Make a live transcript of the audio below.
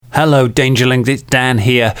Hello, Dangerlings, it's Dan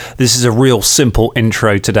here. This is a real simple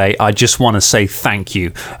intro today. I just want to say thank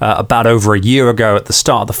you. About over a year ago, at the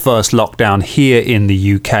start of the first lockdown here in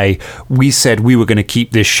the UK, we said we were going to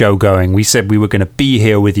keep this show going. We said we were going to be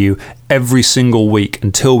here with you every single week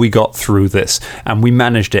until we got through this. And we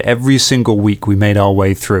managed it every single week. We made our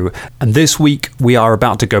way through. And this week, we are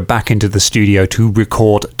about to go back into the studio to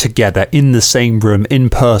record together in the same room, in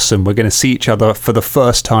person. We're going to see each other for the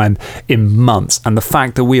first time in months. And the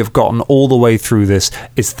fact that we have gotten all the way through this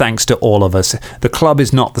is thanks to all of us. The club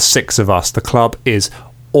is not the six of us. The club is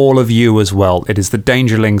all of you as well. It is the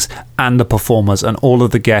Dangerlings and the performers and all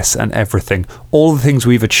of the guests and everything. All the things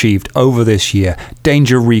we've achieved over this year.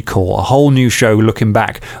 Danger Recall, a whole new show looking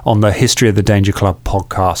back on the history of the Danger Club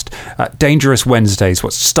podcast. Dangerous Wednesdays,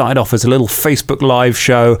 what started off as a little Facebook live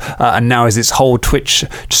show and now is this whole Twitch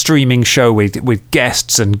streaming show with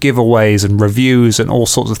guests and giveaways and reviews and all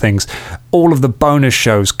sorts of things. All of the bonus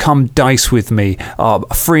shows, Come Dice With Me,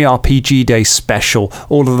 Free RPG Day special,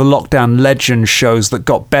 all of the Lockdown Legends shows that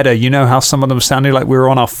got better. You know how some of them sounded like we were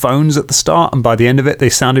on our phones at the start, and by the end of it they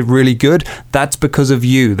sounded really good? That's because of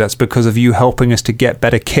you. That's because of you helping us to get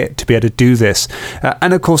better kit to be able to do this.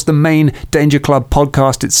 And of course the main Danger Club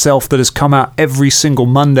podcast itself that has come out every single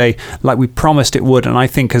Monday like we promised it would, and I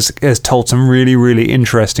think has told some really, really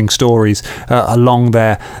interesting stories along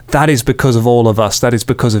there. That is because of all of us. That is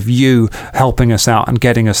because of you helping us out and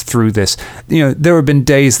getting us through this. You know, there have been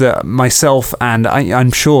days that myself and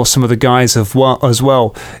I'm sure some of the guys have as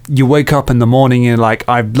well, you wake up in the morning and you're like,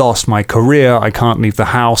 I've lost my career, I can't leave the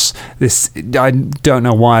house, I don't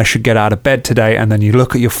know why I should get out of bed today. And then you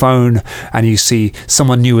look at your phone and you see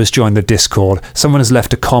someone new has joined the Discord, someone has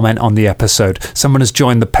left a comment on the episode, someone has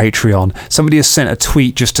joined the Patreon, somebody has sent a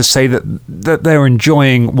tweet just to say that they're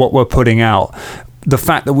enjoying what we're putting out. The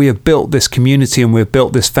fact that we have built this community and we've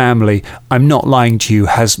built this family, I'm not lying to you,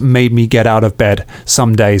 has made me get out of bed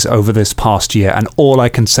some days over this past year. And all I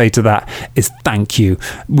can say to that is thank you.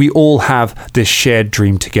 We all have this shared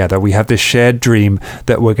dream together. We have this shared dream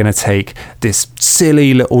that we're going to take this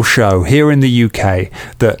silly little show here in the UK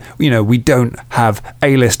that, you know, we don't have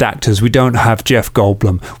A-list actors. We don't have Jeff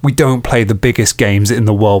Goldblum. We don't play the biggest games in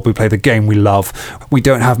the world. We play the game we love. We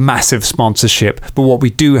don't have massive sponsorship. But what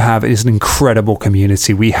we do have is an incredible community.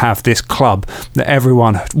 We have this club that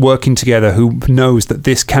everyone working together who knows that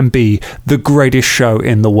this can be the greatest show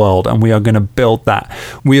in the world, and we are going to build that.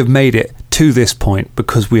 We have made it to this point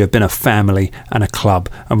because we have been a family and a club,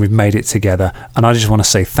 and we've made it together. And I just want to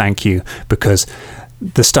say thank you, because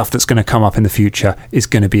the stuff that's going to come up in the future is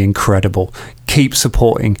going to be incredible. Keep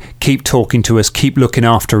supporting, keep talking to us, keep looking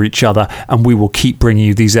after each other, and we will keep bringing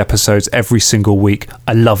you these episodes every single week.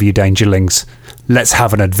 I love you, Dangerlings. Let's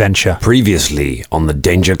have an adventure. Previously on the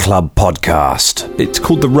Danger Club podcast. It's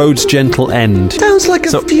called The Road's Gentle End. Sounds like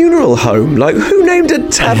a funeral home. Like, who named a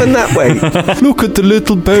tavern that way? Look at the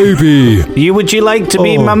little baby. Would you like to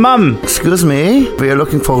be my mum? Excuse me, we are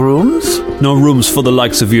looking for rooms? No rooms for the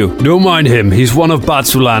likes of you. Don't mind him, he's one of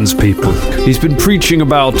Batsulan's people. He's been preaching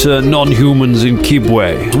about non-humans in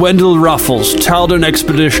Kibwe. Wendell Ruffles, Talden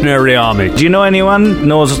Expeditionary Army. Do you know anyone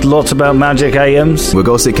knows lots about magic items? We'll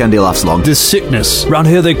go see Candy Laughs Long. This sickness. Round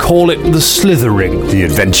here they call it the Slithering. The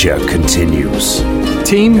adventure continues.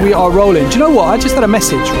 Team, we are rolling. Do you know what? I just had a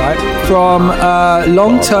message, right, from a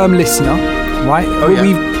long-term listener, right? Oh,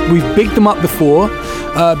 yeah. We've bigged them up before.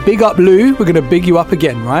 Big up Lou. We're going to big you up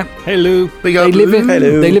again, right? Hey Lou. Big up Lou.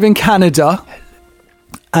 They live in Canada,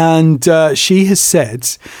 and she has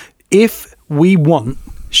said if we want,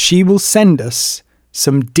 she will send us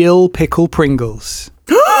some dill pickle Pringles.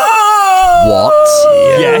 What?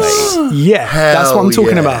 Yes. Yeah, that's what I'm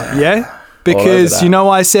talking about. Yeah, because you know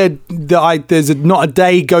I said that there's not a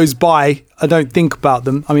day goes by I don't think about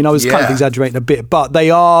them. I mean, I was kind of exaggerating a bit, but they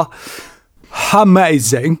are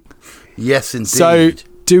amazing. Yes, indeed. So,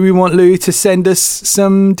 do we want Lou to send us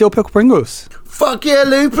some dill pickle Pringles? Fuck yeah,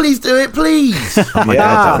 Lou! Please do it, please. Oh my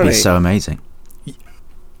god, that'd be so amazing.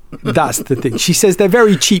 That's the thing. She says they're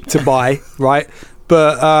very cheap to buy, right?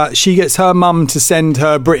 But she gets her mum to send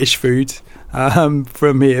her British food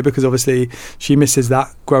from here because obviously she misses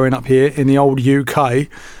that growing up here in the old UK.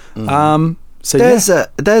 So there's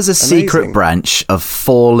a secret branch of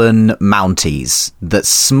fallen Mounties that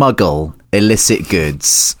smuggle illicit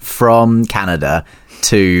goods from Canada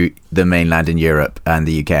to the mainland in Europe and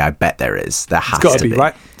the UK. I bet there is. There has to be.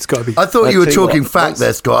 Right? It's got to be. I thought you were talking fact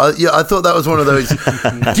there, Scott. I thought that was one of those.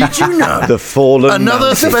 Did you know? The fallen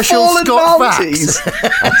Another Mounties. special Scott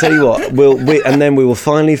fact. I'll tell you what. We will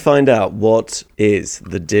finally find out what is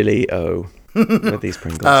the Dilly-O. with these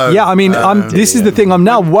Pringles. Yeah, I mean, this is the thing. I'm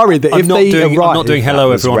now worried that if they arrive... I'm not doing hello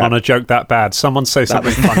was everyone rap. on a joke that bad. Someone say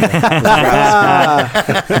something funny.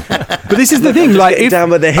 But this is the thing, like, if down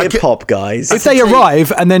with the hip hop guys. if they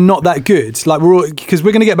arrive and they're not that good, like because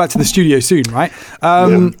we're going to get back to the studio soon, right?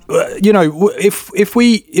 You know, if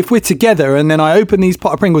we're together and then I open these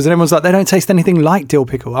pot of Pringles and everyone's like, they don't taste anything like dill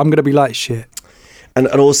pickle, I'm going to be like, shit. And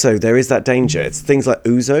also, there is that danger. It's things like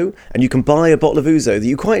ouzo, and you can buy a bottle of ouzo that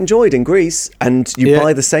you quite enjoyed in Greece, and you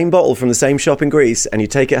buy the same bottle from the same shop in Greece, and you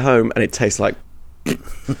take it home, and it tastes like...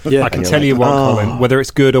 I can tell you what, Colin, whether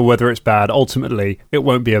it's good or whether it's bad, ultimately, it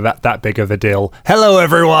won't be that big of a deal. Hello,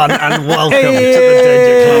 everyone, and welcome to the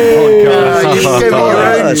Danger Club podcast. You gave me your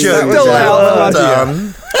own joke. Well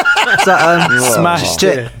done. Smashed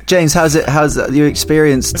it. James, how's you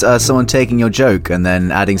experienced someone taking your joke and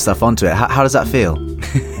then adding stuff onto it? How does that feel?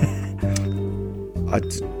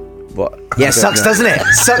 What? Yeah, sucks, doesn't it?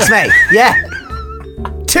 Sucks, mate. Yeah.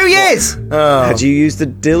 2 years. Had you used the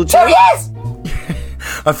dill joke? 2 years.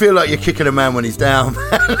 I feel like you're kicking a man when he's down.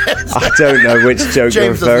 I don't know which joke you're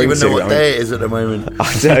James doesn't referring even to. know what day it is at the moment.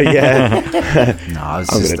 I don't, yeah. No, I'm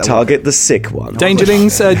going to target the sick one.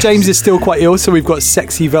 Dangerlings, James is still quite ill, so we've got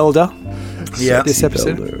Sexy Velda Yeah. this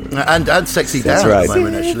episode. And Sexy Dan right. at the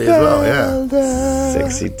moment, actually, as well, yeah.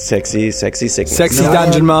 Sexy sickness. Sexy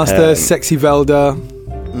Dungeon Master, Sexy Velda.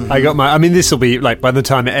 This will be like by the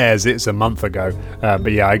time it airs, it's a month ago.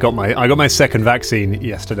 But yeah, I got my second vaccine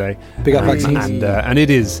yesterday. Big up vaccines. And it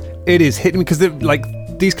is hitting me because like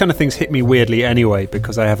these kind of things hit me weirdly anyway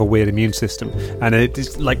because I have a weird immune system, and it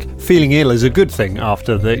is like feeling ill is a good thing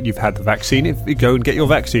after you've had the vaccine. If you go and get your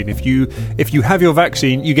vaccine, if you have your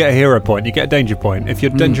vaccine, you get a hero point, you get a danger point. If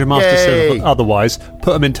your Danger Master says otherwise,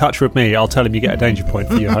 put them in touch with me. I'll tell him you get a danger point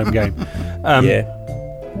for your home game.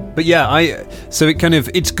 But yeah, so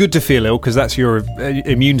it's good to feel ill because that's your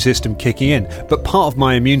immune system kicking in. But part of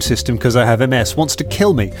my immune system, because I have MS, wants to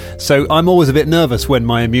kill me. So I'm always a bit nervous when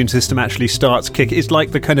my immune system actually starts kicking. It's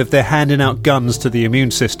like they're handing out guns to the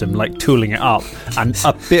immune system, like tooling it up. And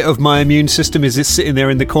a bit of my immune system is sitting there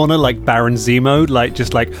in the corner, like Baron Zemo, like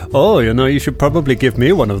just like, oh, you should probably give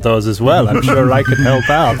me one of those as well. I'm sure I could help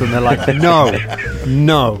out. And they're like,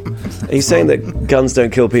 no. Are you saying that guns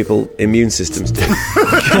don't kill people, immune systems do?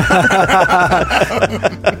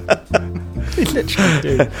 They literally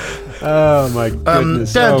do. Oh my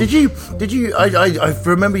goodness. Dan, did you I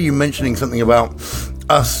remember you mentioning something about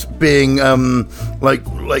us being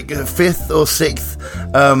like a fifth or sixth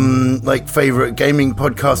like favorite gaming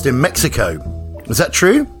podcast in Mexico. Is that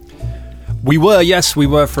true? We were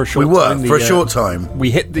for a short time. For a short time. We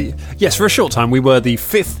hit for a short time we were the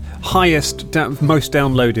fifth highest, most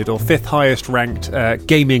downloaded or fifth highest ranked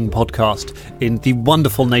gaming podcast in the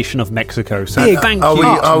wonderful nation of Mexico. So thank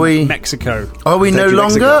you, Mexico. Are we no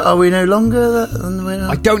longer? Are we no longer?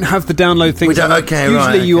 I don't have the download things.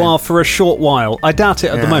 Usually you are for a short while. I doubt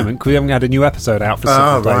it at the moment because we haven't had a new episode out for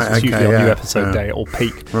several days. It's usually on new episode day or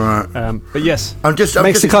peak. Right. But yes, I'm just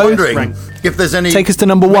Mexico, wondering if there's any. Take us to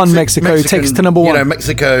number one, Mexico. Take us to number one.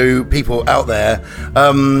 Mexico people out there.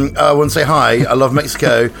 I want to say hi. I love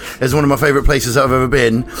Mexico. It's one of my favourite places I've ever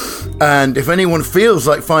been. And if anyone feels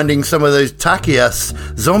like finding some of those tacky-ass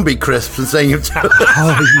zombie crisps and saying you've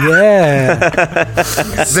oh yeah,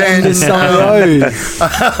 then some of those.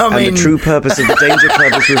 The true purpose of the Danger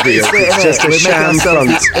Club is revealed. It's just a sham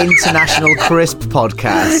front. International Crisp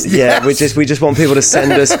Podcast. Yeah, we just want people to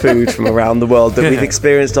send us food from around the world that we've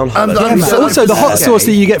experienced on holiday. Also, the hot sauce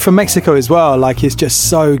that you get from Mexico as well, like, it's just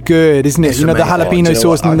so good, isn't it? It's the jalapeno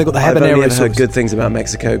sauce, and then they've got the habanero I've sauce. heard good things about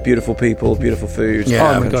Mexico. Beautiful people, beautiful food.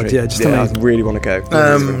 Yeah. Oh my god, yeah, just amazing. I really want to go.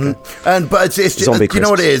 But it's Zombie you know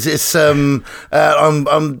what it crisps. is? It's I'm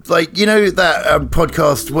like, that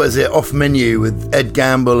podcast. What is it? Off Menu with Ed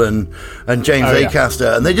Gamble and James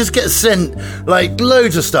Acaster, and they just get sent like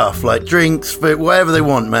loads of stuff, like drinks, food, whatever they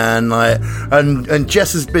want, man. Like, and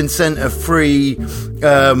Jess has been sent a free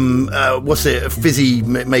what's it? A fizzy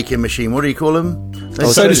making machine. What do you call them?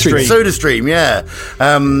 SodaStream. SodaStream, yeah.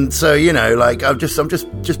 So like I'm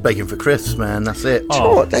just baking for crisps, man. That's it. Do you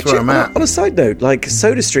know what? That's Actually, where I'm at. on a side note, like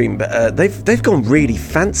SodaStream, they've gone really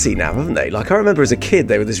fancy now, haven't they? Like, I remember as a kid,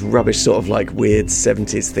 they were this rubbish sort of like weird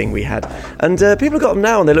 70s thing we had, and people have got them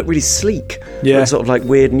now, and they look really sleek. Yeah, and sort of like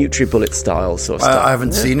weird NutriBullet style sort of stuff. I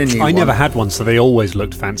haven't seen a new one. I never had one, so they always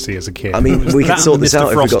looked fancy as a kid. I mean, we could sort this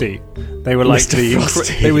out if we got... Frosty. They were like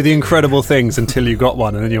they were the incredible things until you got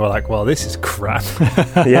one, and then you were like, "Well, this is crap."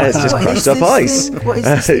 Yeah, it's just crushed up ice. What is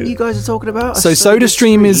this thing you guys are talking about? So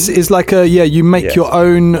SodaStream is like you make your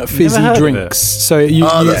own fizzy drinks. So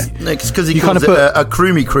it's because he calls it a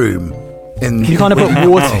croomy croom. You kind of put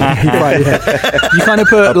water. Right, yeah. You kind of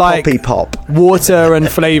put like poppy pop. water and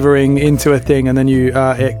flavouring into a thing, and then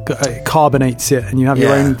it carbonates it, and you have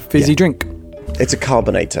your own fizzy drink. It's a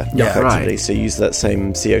carbonator, effectively. Right. So you use that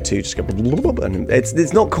same CO2, just go, and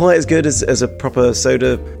it's not quite as good as a proper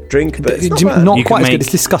soda drink, but it's not quite as good.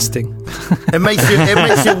 It's disgusting. It makes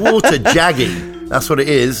your water jaggy. That's what it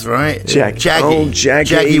is, right? Jaggy. Oh,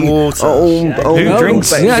 jaggy water. Who drinks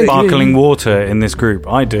sparkling water in this group?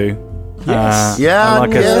 I do. Yes. Yeah, I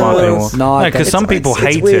like a sparkling water. No, because some people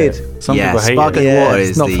hate weird. it. Some people hate sparkling it. water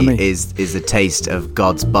it's not for me. is the taste of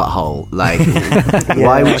God's butthole. Like,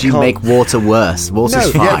 why would you make water worse?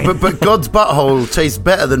 Water's fine. Yeah, but God's butthole tastes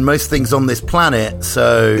better than most things on this planet.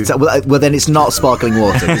 So, well, then it's not sparkling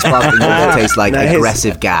water. The sparkling water tastes like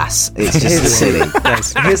aggressive gas. It's just silly.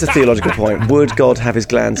 Here's a theological point. Would God have his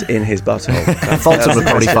glands in his butthole? Fulton would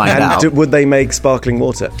probably find out. Would they make sparkling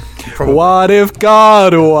water? What if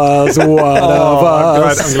God was one of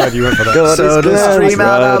us? I'm glad you went for that. God So is the glad stream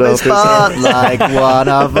out of his butt like one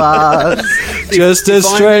of us. Just a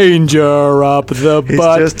stranger up the He's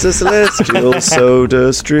butt. just a celestial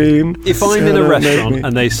soda stream. If I'm in a restaurant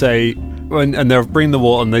and they say, and they're bringing the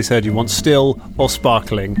water and they say, do you want still or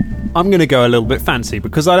sparkling? I'm going to go a little bit fancy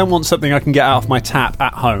because I don't want something I can get out of my tap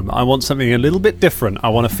at home. I want something a little bit different. I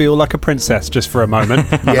want to feel like a princess just for a moment.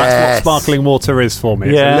 And that's what sparkling water is for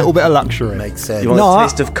me. It's a little bit of luxury. makes sense. You want a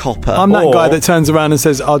taste of copper. I'm that guy that turns around and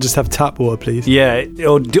says, I'll just have tap water, please. Yeah,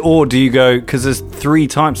 or do you go, because there's 3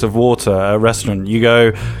 types of water at a restaurant. You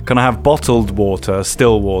go, can I have bottled water,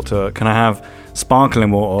 still water? Can I have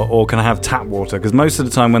sparkling water, or can I have tap water? Because most of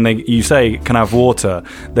the time when you say can I have water,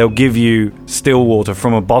 they'll give you still water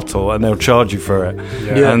from a bottle and they'll charge you for it.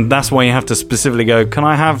 And that's why you have to specifically go, can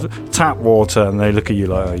I have tap water? And they look at you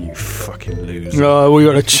like, oh, you fucking loser. Oh, we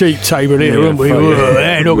got a cheap table here, haven't we?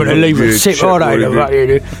 They're not going to leave us sick, are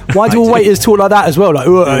they? Why do all waiters talk like that as well? Like,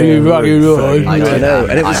 I know.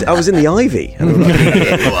 And I was in the Ivy.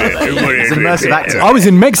 It's an immersive actor. I was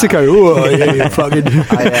in Mexico. It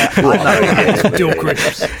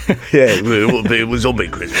was zombie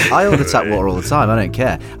Christmas. I order tap water all the time. I don't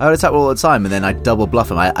care. I order tap water all the time, and then I double bluff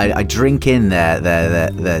them. I drink in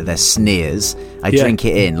their sneers. I drink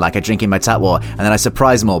it in, like I drink in my tap water, and then I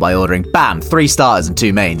surprise them all by ordering, bam, 3 starters and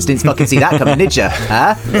 2 mains. Didn't fucking see that coming, did you?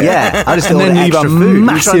 Huh? Yeah. I just order extra food.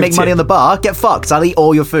 You try to make money on the bar? Get fucked. I'll eat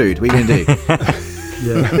all your food. What are you going to do?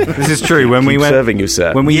 This is true. When we went serving you,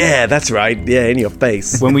 sir. That's right. Yeah, in your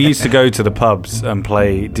face. When we used to go to the pubs and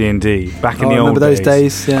play D&D back in the old days. I remember those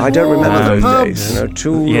days. Yeah. I don't remember those days.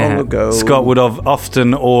 Too long ago. Scott would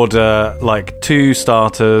often order like 2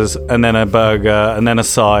 starters and then a burger and then a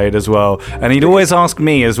side as well. And he'd always ask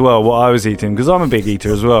me as well what I was eating, because I'm a big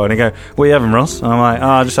eater as well. And he'd go, "What are you having, Ross?" And I'm like,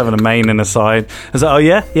 "I'm just having a main and a side." I was like, "Oh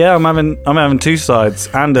yeah, I'm having 2 sides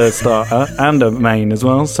and a starter and a main as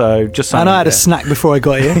well." So just and I had a snack before I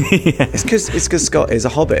got here. It's because Scott is a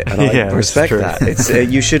hobbit, and I respect that. It's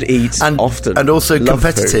you should eat often, and also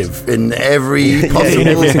competitive in every possible in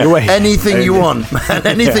every single way. Anything you want, man.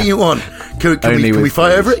 Anything you want. Can we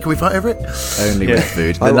fight over it? Can we fight over it? Only with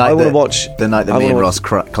food. I want to watch the night that me and Ross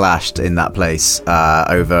clashed in that place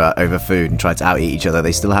over food and tried to out-eat each other.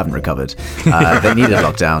 They still haven't recovered. They needed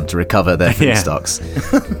lockdown to recover their food stocks.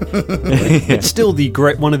 It's still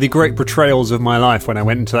one of the great portrayals of my life when I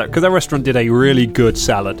went into that, because that restaurant did a really good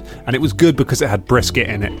salad, and it was good because it had brisket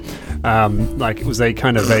in it. Like it was a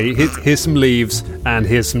kind of here's some leaves and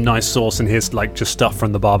here's some nice sauce and here's like just stuff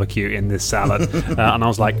from the barbecue in this salad. And I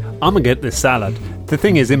was like, I'm gonna get this salad. The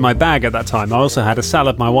thing is, in my bag at that time, I also had a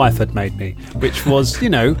salad my wife had made me, which was,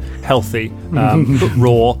 healthy, but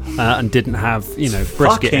raw, and didn't have,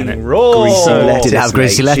 brisket in it. Raw. Greasy lettuce. Didn't have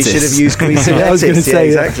greasy lettuce. She should have used greasy lettuce. I was going to say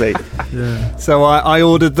exactly. Yeah. So I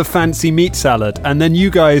ordered the fancy meat salad, and then you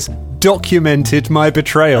guys documented my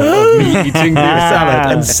betrayal of me eating the salad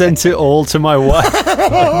and sent it all to my wife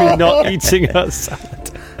of me not eating her salad.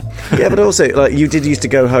 Yeah, but also, like, you did used to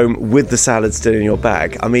go home with the salad still in your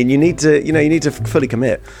bag. I mean, you need to fully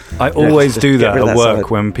commit. I always do that at work salad.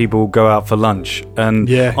 when people go out for lunch, and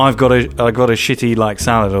I've got a shitty like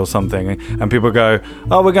salad or something, and people go,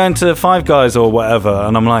 "Oh, we're going to Five Guys or whatever,"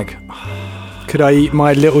 and I'm like, could I eat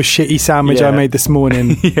my little shitty sandwich I made this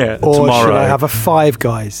morning? Or tomorrow. should I have a Five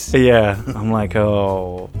Guys? Yeah, I'm like,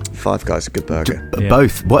 oh. Five Guys, a good burger.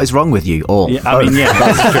 Both. What is wrong with you? All. Yeah, I mean,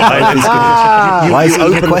 Why is you it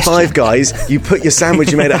even a open question? Five Guys, you put your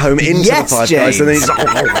sandwich you made at home into the Five Guys, and then you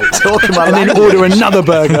Talking about And then order another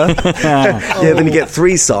burger. then you get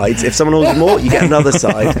 3 sides. If someone orders more, you get another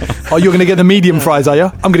side. Oh, you're going to get the medium fries, are you?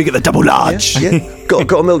 I'm going to get the double large. Yeah. Got a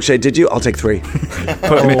milkshake, did you? I'll take 3.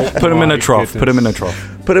 Put them in a trough. Put them in a trough.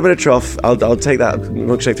 put him in a trough. I'll take that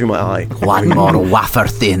milkshake through my eye. One more wafer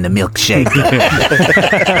thin milkshake.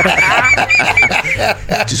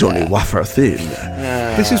 It is only wafer thin.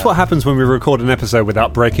 This is what happens when we record an episode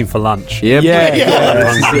without breaking for lunch. Yep.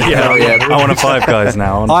 I want a Five Guys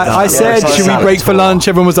now. I said, should we break for lunch?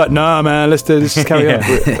 Everyone was like, nah, man, let's just carry on.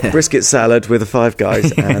 Brisket salad with the Five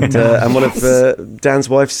Guys and one of Dan's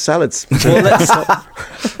wife's salads.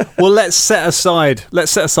 Let's set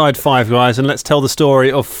aside Five Guys and let's tell the story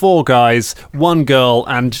of four guys, one girl,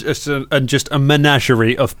 and just a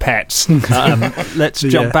menagerie of pets. Let's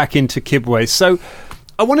jump back into Kibwe. So,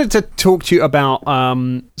 I wanted to talk to you about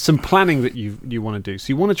some planning that you want to do. So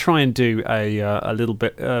you want to try and do a little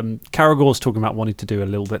bit. Caragor's talking about wanting to do a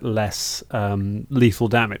little bit less lethal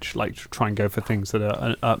damage, like try and go for things that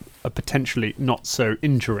are potentially not so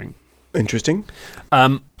injuring. Interesting.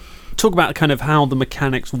 Talk about kind of how the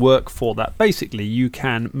mechanics work for that. Basically, you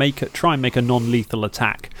can try and make a non-lethal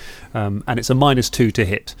attack, and it's a -2 to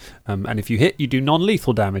hit. And if you hit, you do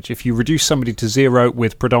non-lethal damage. If you reduce somebody to 0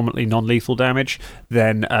 with predominantly non-lethal damage,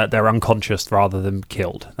 then they're unconscious rather than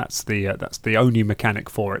killed. That's the only mechanic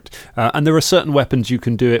for it. And there are certain weapons you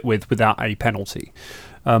can do it with without a penalty.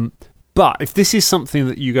 But if this is something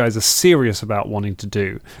that you guys are serious about wanting to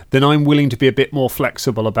do, then I'm willing to be a bit more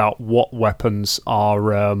flexible about what weapons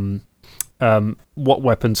are what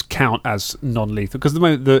weapons count as non-lethal. Because at the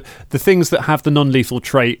moment, the things that have the non-lethal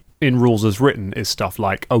trait in rules as written is stuff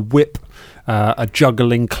like a whip, a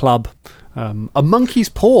juggling club, a monkey's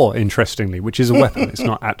paw, interestingly, which is a weapon. It's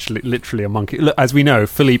not actually literally a monkey. Look, as we know,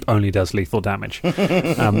 Philippe only does lethal damage.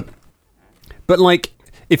 But like,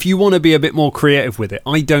 if you want to be a bit more creative with it,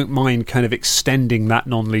 I don't mind kind of extending that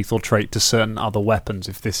non-lethal trait to certain other weapons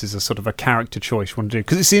if this is a sort of a character choice you want to do.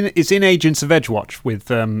 Because it's in Agents of Edgewatch with,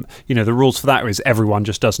 the rules for that is everyone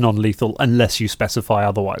just does non-lethal unless you specify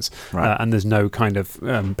otherwise. Right. And there's no kind of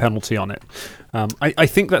penalty on it. I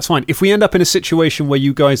think that's fine. If we end up in a situation where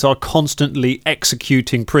you guys are constantly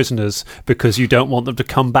executing prisoners because you don't want them to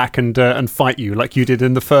come back and fight you like you did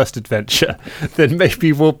in the first adventure, then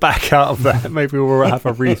maybe we'll back out of that. Maybe we'll have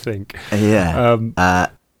a rethink. Yeah.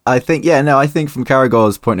 I think from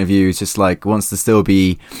Caragor's point of view, it's just like wants to still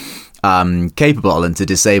be capable and to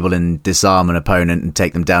disable and disarm an opponent and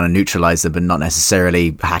take them down and neutralize them, but not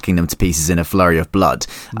necessarily hacking them to pieces in a flurry of blood.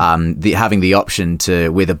 Having the option to,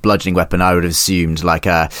 with a bludgeoning weapon, I would have assumed like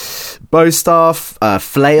a bow staff,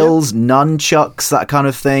 flails, nunchucks, that kind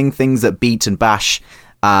of things that beat and bash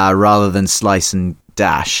rather than slice and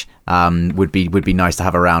dash. Would be nice to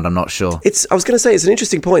have around. I'm not sure. I was going to say it's an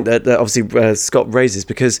interesting point that obviously Scott raises,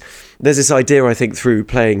 because there's this idea, I think, through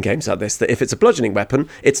playing games like this, that if it's a bludgeoning weapon,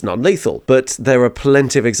 it's non-lethal. But there are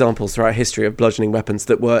plenty of examples throughout history of bludgeoning weapons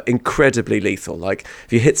that were incredibly lethal. Like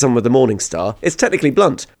if you hit someone with the Morning Star, it's technically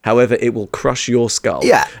blunt. However, it will crush your skull.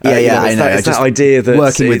 Yeah. I know. It's that idea that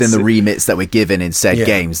working within the remits that we're given in said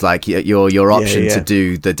games, like your option to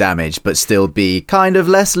do the damage but still be kind of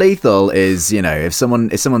less lethal is, if someone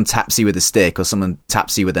taps you with a stick or someone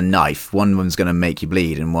taps you with a knife, one of them's going to make you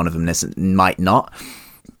bleed and one of them might not.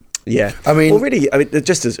 Yeah,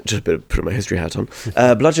 just a bit of put my history hat on.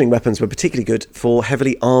 Bludgeoning weapons were particularly good for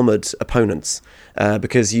heavily armoured opponents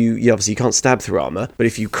because you obviously you can't stab through armour, but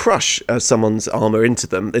if you crush someone's armour into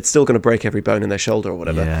them, it's still going to break every bone in their shoulder or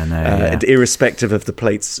whatever, irrespective of the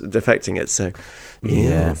plates affecting it. So,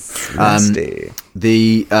 nasty.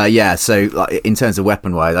 So like, in terms of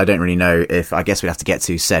weapon wise, I don't really know if I guess we'd have to get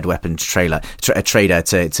to said weapon trader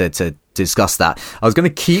to discuss that. I was going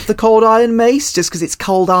to keep the cold iron mace just because it's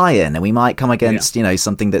cold iron and we might come against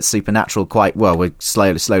something that's supernatural quite well. We're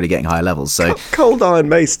slowly getting higher levels, so cold iron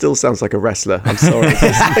mace still sounds like a wrestler. I'm sorry.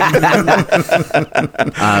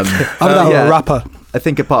 A rapper. I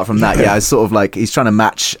think apart from that, it's sort of like he's trying to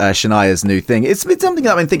match Shania's new thing. It's something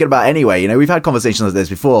that I've been thinking about anyway. We've had conversations like this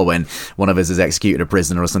before when one of us has executed a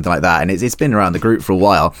prisoner or something like that, and it's been around the group for a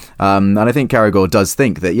while. And I think Caragor does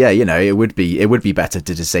think that it would be better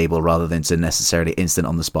to disable rather than to necessarily instant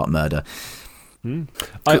on the spot murder.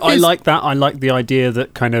 I like that. I like the idea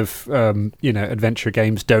that kind of adventure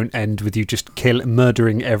games don't end with you just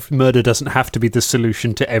murdering. Murder doesn't have to be the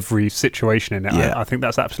solution to every situation in it. Yeah. I think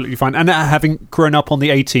that's absolutely fine. And having grown up on the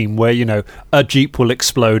A-Team, where a jeep will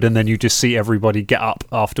explode and then you just see everybody get up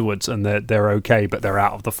afterwards and they're okay, but they're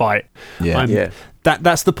out of the fight.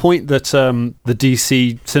 That's the point that the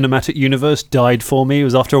DC cinematic universe died for me. It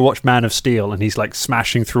was after I watched Man of Steel and he's like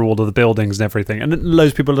smashing through all of the buildings and everything. And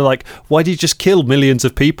loads of people are like, why did he just kill millions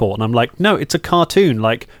of people? And I'm like, no, it's a cartoon.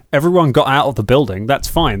 Like, everyone got out of the building. That's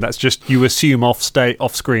fine. That's just, you assume off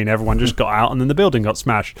screen, everyone just got out and then the building got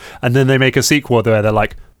smashed. And then they make a sequel where they're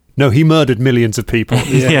like, no, he murdered millions of people.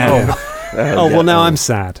 well, now I'm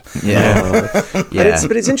sad. Yeah. Yeah.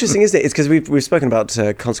 But it's interesting, isn't it? It's because we've spoken about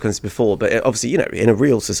consequences before, but obviously, in a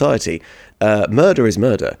real society, murder is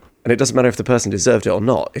murder. And it doesn't matter if the person deserved it or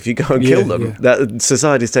not. If you go and kill them, that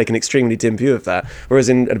society's taken an extremely dim view of that. Whereas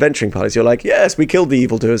in adventuring parties, you're like, yes, we killed the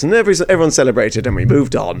evildoers, and everyone celebrated, and we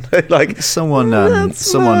moved on. Like someone. I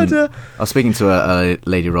was speaking to a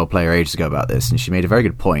lady role player ages ago about this, and she made a very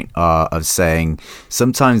good point of saying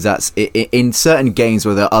sometimes that's in certain games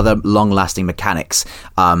where there are other long-lasting mechanics.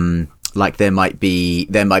 Like there might be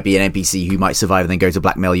an NPC who might survive and then go to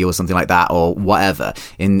blackmail you or something like that, or whatever.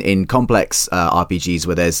 In complex RPGs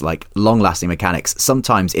where there's like long-lasting mechanics,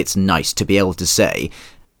 sometimes it's nice to be able to say,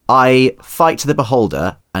 I fight the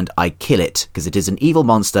beholder and I kill it because it is an evil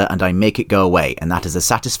monster and I make it go away, and that is a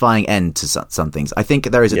satisfying end to some things. I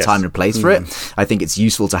think there is a time and a place for it. I think it's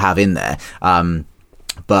useful to have in there.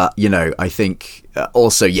 But, I think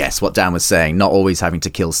also, yes, what Dan was saying, not always having to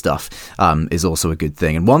kill stuff is also a good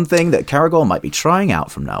thing. And one thing that Caragor might be trying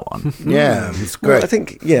out from now on. Yeah, it's great. Well,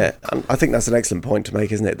 I think that's an excellent point to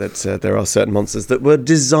make, isn't it? That there are certain monsters that were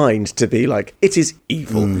designed to be like, it is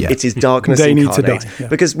evil, it is darkness they incarnate. need to die,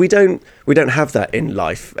 because we don't have that in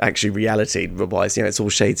life, actually, reality-wise. It's all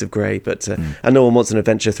shades of grey, but and no one wants an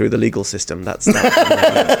adventure through the legal system. That's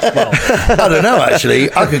that. I don't know,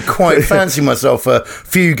 actually. I could quite fancy myself a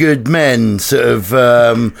Few Good Men sort of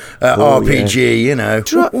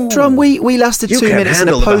RPG, Drum, we lasted 2 minutes in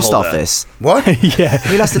a post office. What?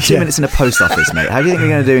 We lasted 2 minutes in a post office, mate. How do you think we're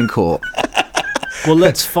going to do in court? Well,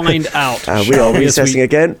 let's find out. We are recessing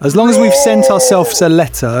again. As long as we've sent ourselves a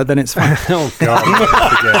letter, then it's fine. Oh, God.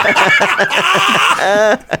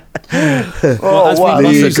 Well,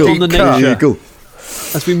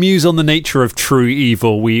 as we muse on the nature of true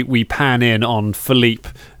evil, we pan in on Philippe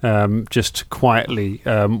just quietly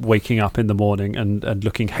waking up in the morning and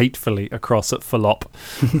looking hatefully across at Philop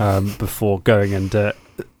before going and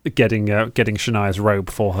getting Shania's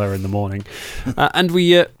robe for her in the morning. And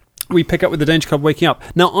we pick up with the Danger Club waking up.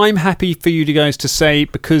 Now, I'm happy for you guys to say,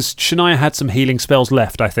 because Shania had some healing spells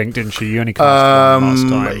left, I think, didn't she? You only cast one last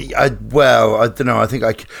time. I don't know. I think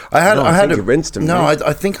you rinsed them. No,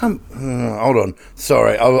 I think I'm. Hold on.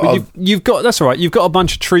 Sorry. You've got, that's all right. You've got a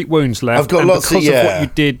bunch of treat wounds left. I've got lots because of what you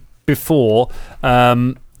did before.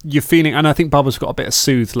 You're feeling, and I think Bubba's got a bit of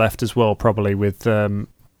soothe left as well, probably with.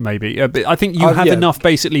 Maybe. I think you have enough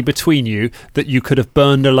basically between you that you could have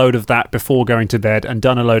burned a load of that before going to bed and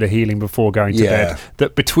done a load of healing before going to bed.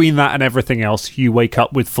 That between that and everything else, you wake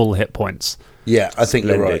up with full hit points. Yeah, I think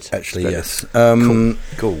you're right, actually, yes.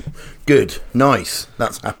 Cool. Good. Nice.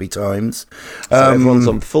 That's happy times. So everyone's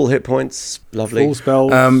on full hit points. Lovely. Full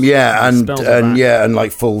spells. And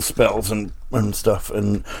like full spells and stuff.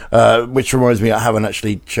 And which reminds me, I haven't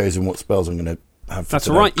actually chosen what spells I'm going to have for That's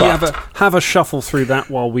today, all right. You have a shuffle through that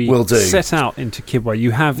while we set out into Kibwe.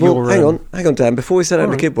 You have your. Hang on, Dan. Before we set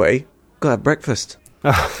out into Kibwe, gotta have breakfast.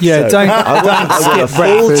 Don't skip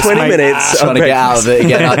full 20 minutes. Trying to get out of it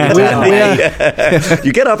again.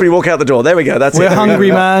 You get up and you walk out the door. There we go. That's we're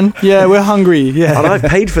hungry, man. Yeah, we're hungry. Yeah, and I've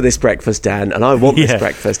paid for this breakfast, Dan, and I want this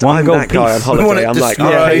breakfast. I'm that guy on holiday. I'm like,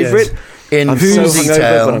 I paid for it. In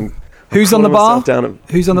detail. Who's on the bar?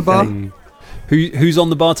 Who's on the bar? Who's on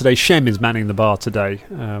the bar today? Shem is manning the bar today.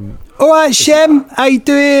 All right, Shem, how you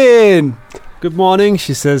doing? Good morning,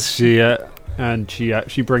 she says. She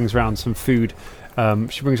brings round some food.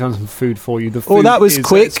 She brings round some food for you. The food that was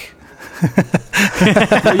quick.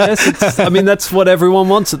 Yes, that's what everyone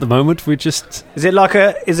wants at the moment. We just is it like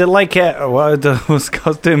a what I was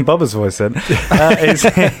doing Bubba's voice then.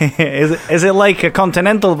 Is it like a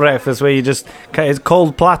continental breakfast where you just it's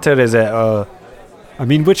cold platter? Is it?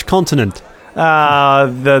 Which continent?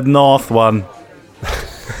 The north one.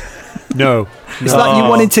 No. It's like you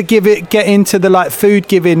wanted to get into the food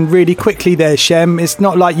giving really quickly there, Shem. It's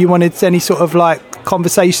not like you wanted any sort of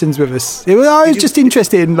conversations with us. I was just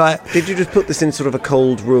interested in Did you just put this in sort of a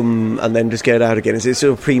cold room and then just get it out again? Is it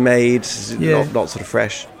sort of pre-made, not sort of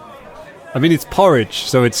fresh? It's porridge,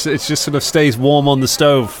 so it's just sort of stays warm on the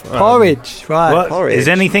stove. Porridge, right? What? Porridge. Is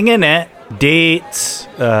anything in it? Dates,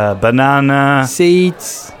 banana,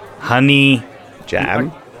 seeds, honey,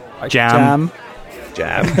 jam.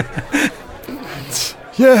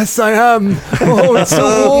 Yes, I am. Oh, it's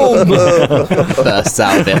so warm. Bursts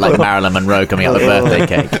out of it like Marilyn Monroe coming out of the birthday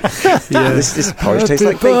cake. Yeah, this porridge tastes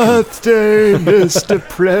like bacon. Birthday, Mr.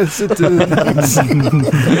 President.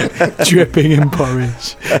 Dripping in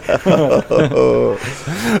porridge.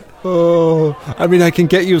 I can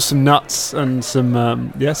get you some nuts and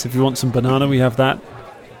some. Yes, if you want some banana, we have that.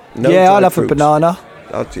 No, I'll have a banana.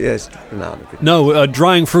 Oh, yes, banana. No,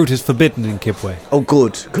 drying fruit is forbidden in Kibwe. Oh,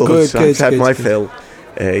 good. I've had my fill.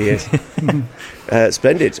 Yes.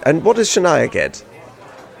 Splendid. And what does Shania get?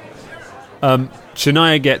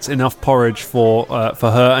 Shania gets enough porridge for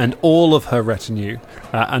her and all of her retinue,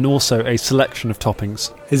 and also a selection of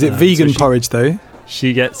toppings. Is it vegan porridge though?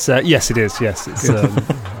 She gets yes, it is. Yes, it's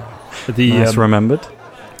Nice remembered.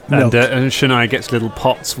 And Shania gets little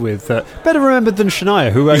pots with better remembered than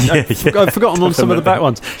Shania, who I've forgotten on some of the back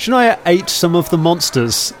ones. Shania ate some of the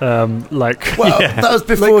monsters. That was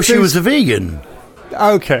before she was a vegan.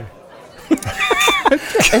 Okay.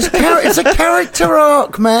 It's a character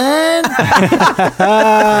arc, man.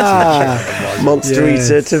 Monster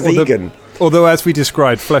eater to vegan. Although, as we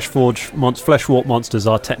described, flesh-warped monsters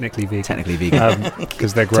are technically vegan.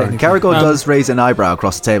 Because they're grown. Caragor does raise an eyebrow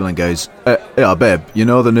across the table and goes, yeah, babe, you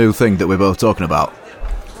know the new thing that we're both talking about?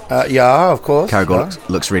 Yeah, of course. Caragor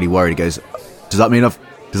looks really worried. He goes, does that mean I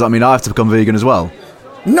have to become vegan as well?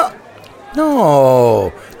 No.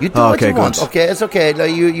 You do what you want. Good. Okay, it's okay.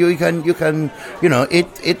 Like, you can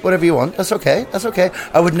eat whatever you want. That's okay.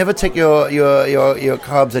 I would never take your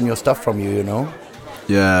carbs and your stuff from you.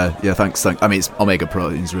 Yeah, thanks. I mean, it's omega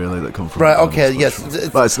proteins, really, that come from... Right, okay, yes.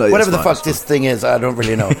 Whatever the fuck this thing is, I don't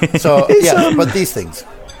really know. So, but these things.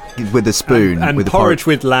 With a spoon. And with porridge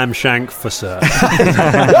with lamb shank for sir.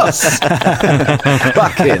 Yes!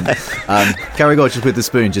 Back in. Caragor, just with the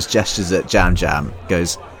spoon, just gestures at Jam Jam.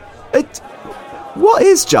 Goes, what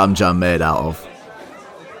is Jam Jam made out of?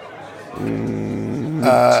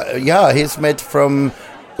 He's made from...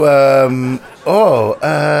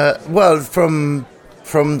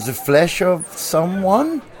 from the flesh of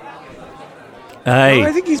someone. Hey,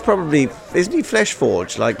 I think he's probably isn't he flesh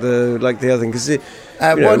forged like the other thing? Because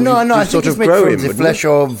I think he's made from the flesh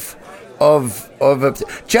of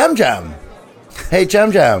Jam Jam. Hey,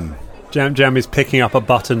 Jam Jam. Jam Jam is picking up a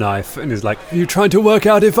butter knife and is like, "Are you trying to work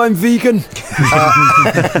out if I'm vegan?"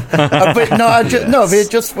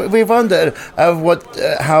 We wondered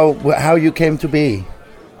how you came to be.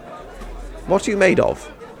 What are you made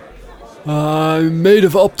of? I'm made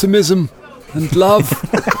of optimism and love.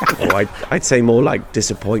 I'd say more like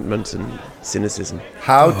disappointment and cynicism.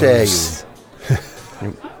 How dare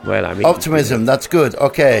you? Well, I mean... Optimism, that's good.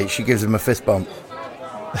 Okay, she gives him a fist bump.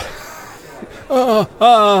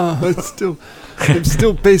 I'm still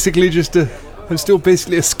basically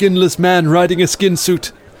a skinless man riding a skin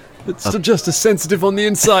suit. It's still just as sensitive on the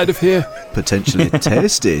inside of here. Potentially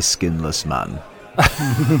tasty skinless man. He's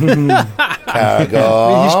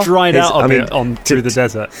dried out a bit through the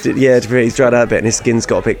desert. He's dried out a bit, and his skin's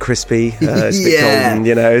got a bit crispy. It's a bit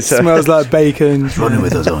golden, so. Smells like bacon. He's running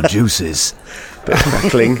with his own juices. Bit of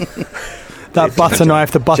crackling. That butter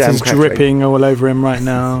knife, the butter's dripping all over him right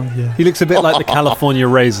now. Yeah. He looks a bit like the California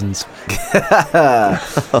raisins.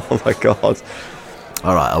 Oh my god!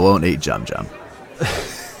 All right, I won't eat Jam Jam.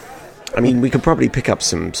 I mean, we could probably pick up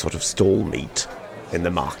some sort of stall meat in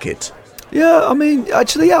the market. Yeah, I mean,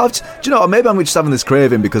 actually, yeah. Do you know what? Maybe I'm just having this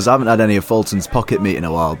craving because I haven't had any of Fulton's pocket meat in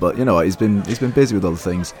a while. But you know what? He's been busy with other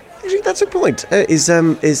things. Actually, that's a point. Is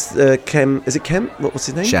Kem? Is it Kem? What's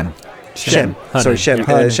his name? Shem. Sorry,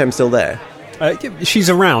 Shem. Shem's still there. She's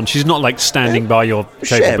around. She's not like standing by your table.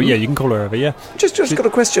 Shem? But yeah, you can call her over. Yeah. Just got a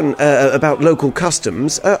question about local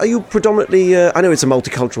customs. Are you predominantly? I know it's a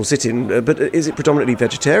multicultural sit-in, but is it predominantly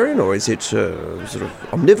vegetarian or is it sort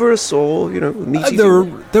of omnivorous or meaty? There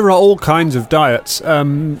are all kinds of diets.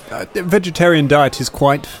 The vegetarian diet is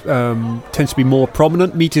quite tends to be more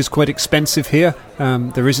prominent. Meat is quite expensive here.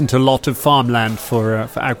 There isn't a lot of farmland for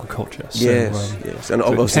agriculture. So, yes, and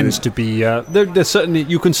so it tends to be. There's certainly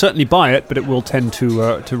you can certainly buy it, but it will tend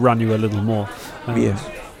to run you a little more. Yes.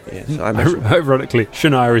 Ironically,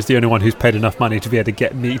 Shania is the only one who's paid enough money to be able to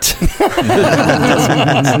get meat.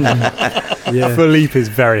 Philippe is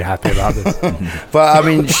very happy about this. But I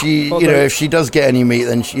mean, she, if she does get any meat,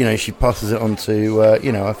 then she passes it on to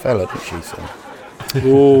a fella, doesn't she? So.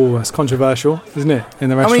 Oh, that's controversial, isn't it? In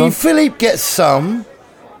the restaurant. I mean, Philippe gets some,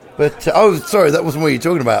 but sorry, that wasn't what you're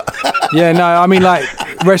talking about. Yeah, no, I mean, like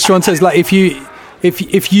restaurateurs, like if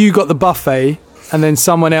you got the buffet and then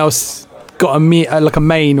someone else got a meat, like a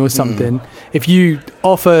main or something, if you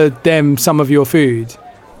offer them some of your food,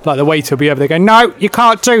 like the waiter will be over there going, "No, you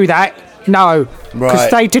can't do that. No,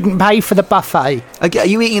 because they didn't pay for the buffet." Are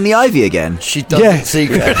you eating in the Ivy again? She does it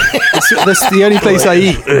secret. That's the only place I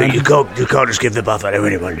eat. You can't just give the buffet to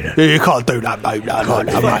anyone. You can't do that, mate. No.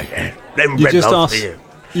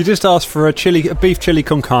 You just ask for a beef chili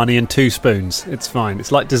con carne and 2 spoons. It's fine.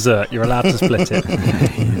 It's like dessert. You're allowed to split it.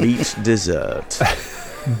 Meat dessert.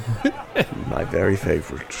 My very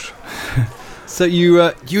favourite. So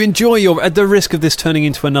you enjoy your, at the risk of this turning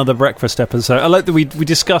into another breakfast episode. I like that we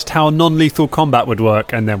discussed how non-lethal combat would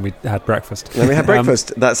work, and then we had breakfast. Then we had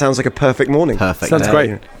breakfast. That sounds like a perfect morning. Perfect. Sounds day.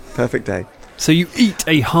 great. Perfect day. So you eat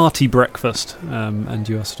a hearty breakfast, and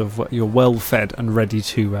you're well fed and ready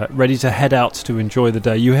to head out to enjoy the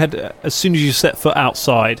day. You head as soon as you set foot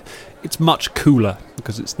outside. It's much cooler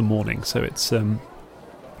because it's the morning, so it's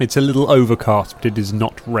a little overcast, but it is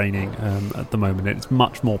not raining at the moment. It's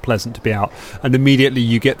much more pleasant to be out, and immediately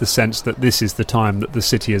you get the sense that this is the time that the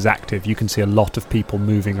city is active. You can see a lot of people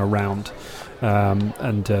moving around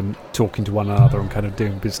and talking to one another and kind of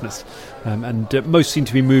doing business. And most seem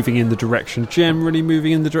to be moving in the direction of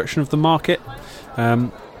the market.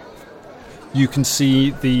 You can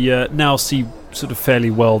see now sort of fairly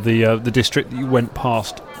well the district that you went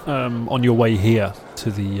past on your way here to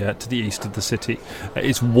the east of the city.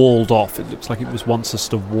 It's walled off. It looks like it was once a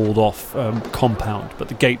sort of walled off compound, but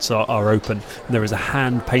the gates are open, and there is a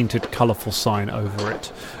hand painted colourful sign over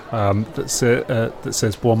it that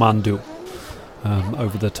says Bormandu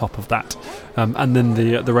over the top of that, and then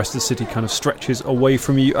the rest of the city kind of stretches away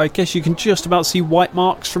from you. I guess you can just about see White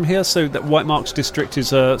Marks from here. So that White Marks district is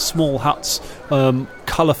small huts, small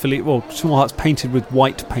huts painted with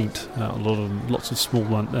white paint. Lots of small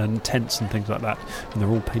tents and things like that, and they're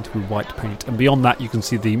all painted with white paint. And beyond that, you can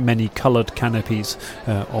see the many coloured canopies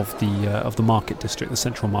of the market district, the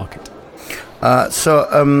central market. There's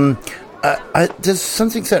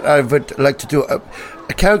something that I would like to do.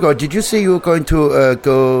 Cargo, did you say you were going to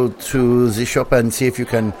go to the shop and see if you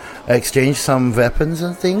can exchange some weapons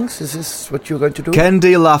and things? Is this what you're going to do?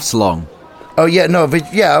 Kendi laughs long. Oh, yeah, no,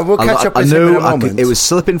 but yeah, we'll catch up with him in a moment. It was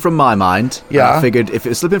slipping from my mind. Yeah. I figured if it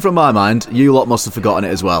was slipping from my mind, you lot must have forgotten it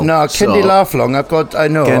as well. No, Kendi laughs long. I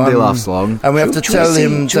know. Kendi laughs long. And we have to tell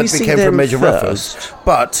him that we came from Major Ruffles.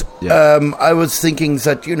 But I was thinking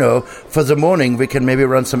that, for the morning, we can maybe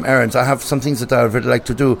run some errands. I have some things that I would like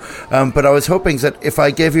to do. But I was hoping that if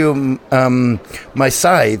I gave you my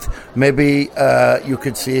scythe, maybe you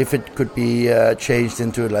could see if it could be changed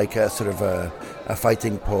into like a sort of a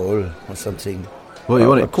fighting pole or something. Well, you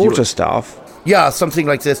want a quarterstaff? Yeah, something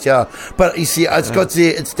like this. Yeah, but you see, it's got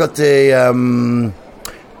the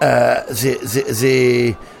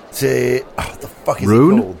the fuck is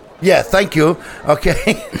rune? it called? Yeah, thank you. Okay,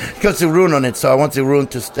 it's got the rune on it, so I want the rune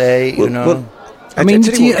to stay. I mean,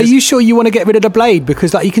 are you sure you want to get rid of the blade?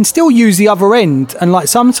 Because you can still use the other end, and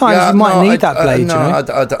sometimes you might need that blade.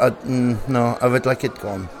 No, I would like it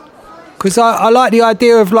gone. Because I like the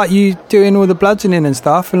idea of you doing all the bludgeoning and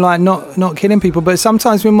stuff and not killing people, but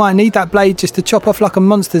sometimes we might need that blade just to chop off like a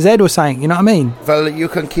monster's head or something. You know what I mean? Well, you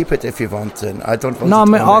can keep it if you want. And I don't want. No,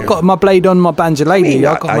 I've got my blade on my banjo lady.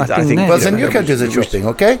 I've got my thing there. Well, then you can do the chopping,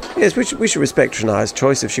 okay? Yes, we should respect Shania's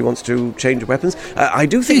choice if she wants to change weapons. I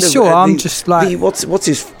do think. Sure, I'm just like what's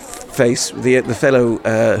his face? The fellow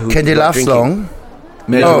who Kendi laughs long.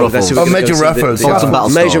 Major Ruffles.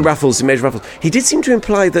 Major Ruffles. He did seem to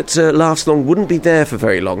imply that Laughs Long wouldn't be there for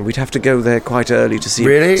very long. We'd have to go there quite early to see him.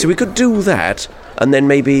 Really? So we could do that, and then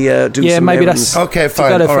maybe do some maybe errands. that's... Okay,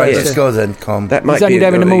 fine. All right, let's go then. Come. That might He's only be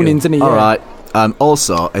there in the mornings, isn't he? All right.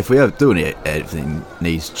 Also, if we ever do anything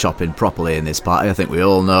needs chopping properly in this party, I think we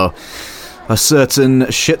all know a certain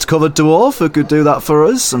shit-covered dwarf who could do that for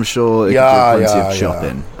us. I'm sure he could do plenty of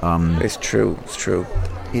chopping. It's true.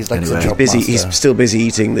 He's like He's still busy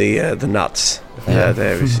eating the nuts.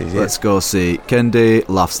 Let's go see Kendi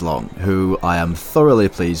Laughs Long, who I am thoroughly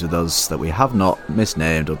pleased with us that we have not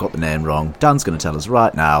misnamed or got the name wrong. Dan's going to tell us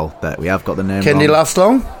right now that we have got the name wrong. Kendi Laughs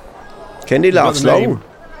Long? Kendi Laughs Long.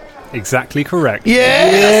 Exactly correct.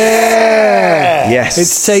 Yes.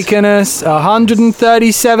 It's taken us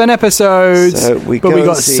 137 episodes, but we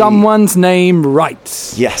got someone's name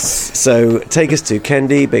right. Yes. So take us to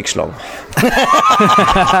Kendi Big Schlong.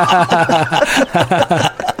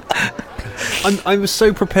 I was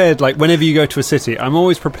so prepared, whenever you go to a city, I'm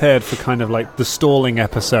always prepared for kind of the stalling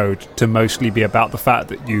episode to mostly be about the fact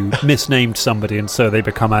that you misnamed somebody and so they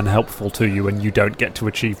become unhelpful to you and you don't get to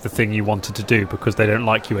achieve the thing you wanted to do because they don't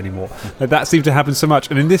like you anymore. That seemed to happen so much.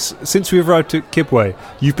 And in this, since we've arrived at Kibwe,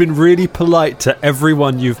 you've been really polite to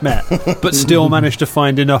everyone you've met, but still managed to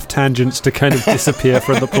find enough tangents to kind of disappear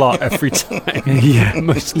from the plot every time.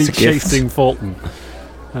 Mostly chasing Fulton.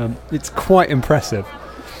 It's quite impressive.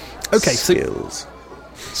 Okay,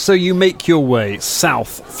 so you make your way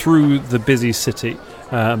south through the busy city,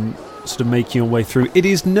 sort of making your way through. It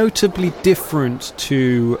is notably different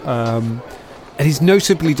to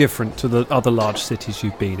the other large cities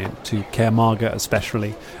you've been in, to Kermarga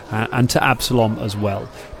especially, and to Absalom as well.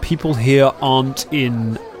 People here aren't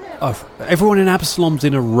in... everyone in Absalom's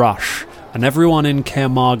in a rush, and everyone in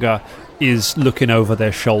Kermarga is looking over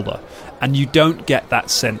their shoulder. And you don't get that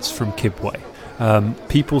sense from Kibwe.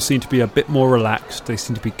 People seem to be a bit more relaxed. They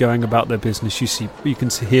seem to be going about their business. You can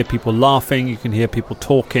hear people laughing. You can hear people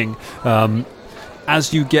talking.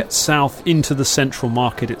 As you get south into the central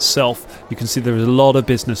market itself, you can see there is a lot of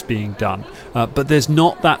business being done. But there's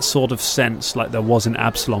not that sort of sense like there was in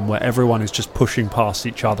Absalom, where everyone is just pushing past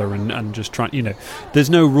each other and just trying,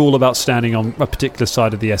 there's no rule about standing on a particular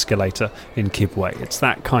side of the escalator in Kibwe. It's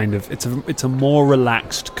that kind of, it's a more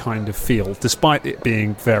relaxed kind of feel, despite it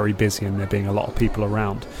being very busy and there being a lot of people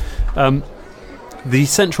around. The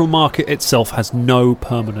central market itself has no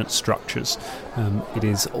permanent structures. It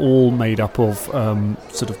is all made up of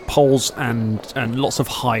sort of poles and lots of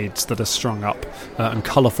hides that are strung up and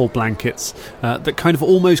colourful blankets that kind of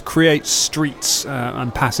almost create streets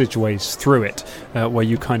and passageways through it, where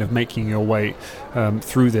you kind of making your way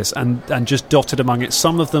through this and just dotted among it.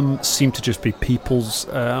 Some of them seem to just be people's,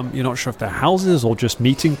 you're not sure if they're houses or just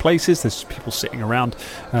meeting places. There's people sitting around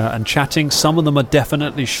and chatting. Some of them are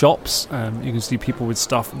definitely shops. You can see people with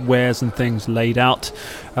stuff, wares and things laid out.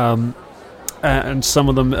 And some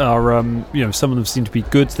of them are, some of them seem to be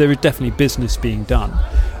goods. There is definitely business being done,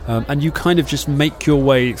 and you kind of just make your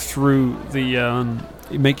way through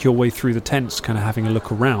the tents, kind of having a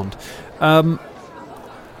look around. I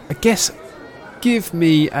guess give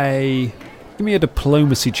me a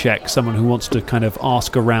diplomacy check. Someone who wants to kind of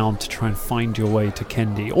ask around to try and find your way to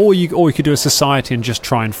Kendi, or you could do a society and just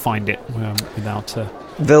try and find it without.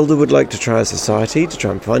 Velda would like to try a society to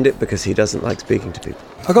try and find it because he doesn't like speaking to people.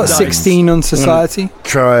 I got 16 on society.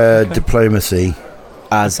 Try a diplomacy.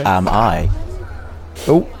 As am I.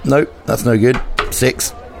 Oh, no, that's no good.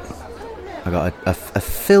 6. I got a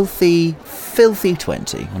filthy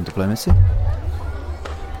 20 on diplomacy.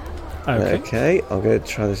 Okay, I'll go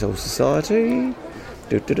try this old society.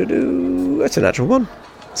 That's a natural 1.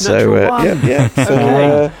 So, yeah.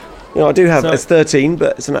 So, I do have it's 13,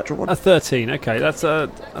 but it's a natural 1. A 13, okay, that's low.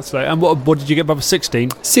 And what did you get above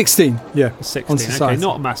 16? 16, yeah. 16, okay,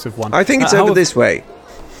 not a massive one. I think it's over this way.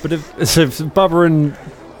 But if Bubba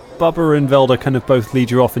and Velda kind of both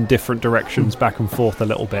lead you off in different directions, back and forth a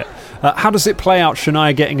little bit. How does it play out?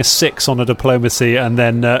 Shania getting a 6 on a diplomacy, and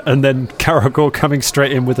then Karagor coming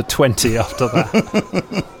straight in with a 20 after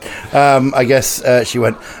that. I guess she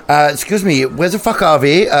went. Excuse me, where's the fuck are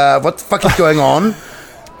we? What the fuck is going on?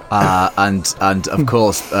 And of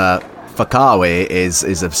course, Fakawe is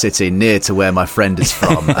a city near to where my friend is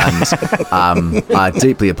from, and I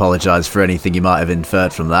deeply apologise for anything you might have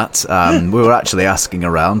inferred from that. We were actually asking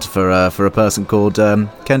around for a person called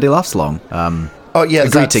Kendi Laughslong.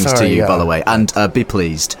 Greetings to you, by the way, and be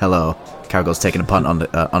pleased. Hello, Karagor's taking a punt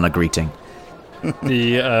on a greeting.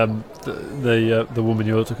 The woman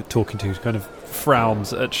you're talking to kind of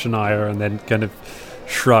frowns at Shania and then kind of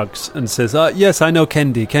shrugs and says, yes, I know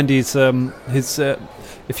Kendi. Kendi's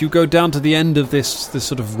if you go down to the end of this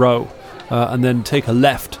sort of row and then take a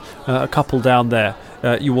left a couple down there,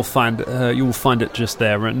 you will find it just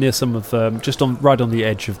there, near some of right on the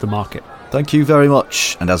edge of the market. Thank you very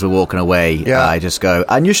much. And as we're walking away, I just go,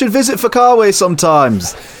 and you should visit Fakawe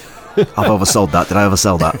sometimes. I've oversold that. Did I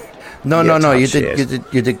oversell that? No,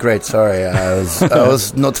 you did great. Sorry, I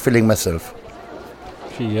was not feeling myself.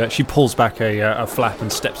 She pulls back a flap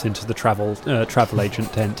and steps into the travel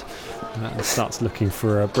agent tent and starts looking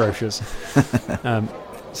for brochures.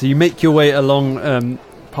 So you make your way along,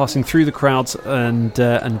 passing through the crowds, and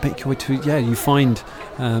make your way to you find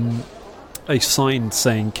a sign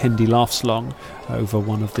saying Kendi Laughslong over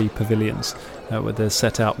one of the pavilions where they're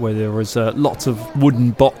set out, where there is lots of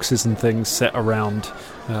wooden boxes and things set around.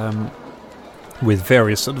 With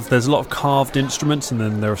various there's a lot of carved instruments, and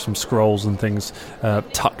then there are some scrolls and things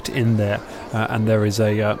tucked in there. And there is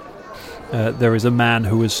a man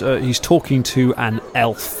who is he's talking to an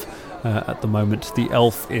elf at the moment. The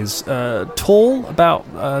elf is tall,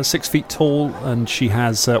 about 6 feet tall, and she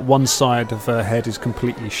has one side of her head is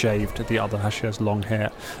completely shaved. The other, she has long hair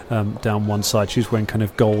down one side. She's wearing kind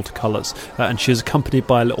of gold colours, and she is accompanied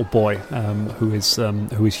by a little boy who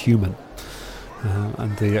is human.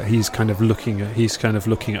 And he's kind of looking at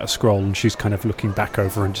a scroll, and she's kind of looking back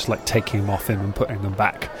over and just like taking them off him and putting them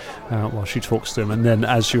back while she talks to him. And then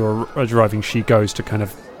as you're arriving, she goes to kind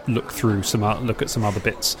of look at some other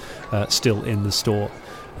bits still in the store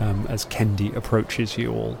as Kendi approaches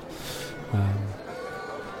you all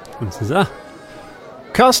and says,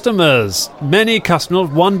 customers, many customers,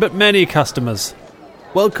 one but many customers.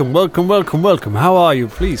 Welcome. How are you?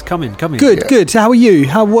 Please come in. Good. How are you?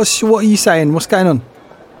 What are you saying? What's going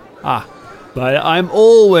on? I'm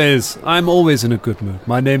always in a good mood.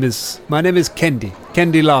 My name is Kendi.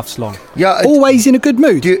 Kendi laughs long. Yeah, Always in a good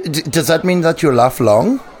mood. does that mean that you laugh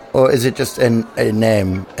long, or is it just a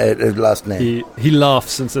name, a last name? He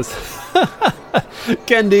laughs and says,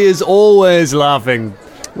 Kendi is always laughing.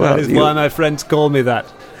 Well, That is why my friends call me that.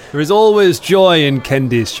 There is always joy in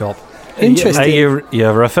Kendi's shop. Interesting.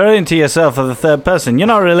 You're referring to yourself as the third person. You're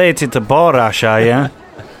not related to Borash, are you?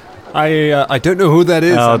 I don't know who that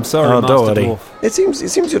is. I'm sorry, Master don't worry. Dwarf. It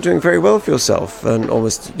seems you're doing very well for yourself, and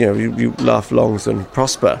almost you laugh longs and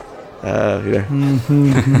prosper.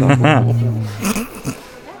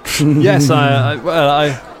 Yes, I'm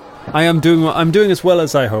doing as well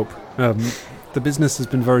as I hope. The business has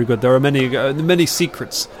been very good. There are many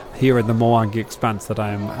secrets here in the Moangi Expanse that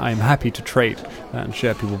I am happy to trade and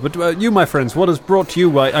share people. But you, my friends, what has brought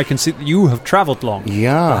you? I can see that you have travelled long.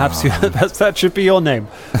 Yeah. Perhaps that should be your name.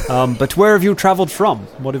 But where have you travelled from?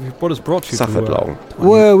 What has brought you? Suffered to long.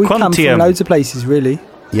 Well, we come Quantium. from loads of places, really.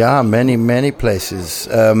 Yeah, many places.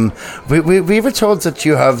 We were told that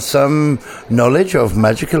you have some knowledge of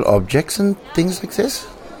magical objects and things like this.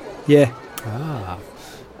 Yeah.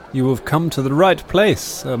 You have come to the right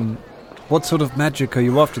place. What sort of magic are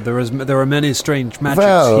you after? There are many strange magics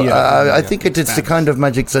here. I think it is the kind of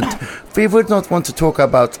magic that we would not want to talk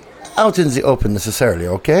about out in the open necessarily,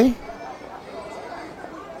 okay?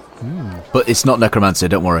 But it's not necromancy,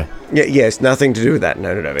 don't worry. Yes, nothing to do with that.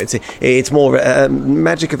 No. It's more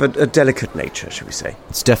magic of a delicate nature, shall we say?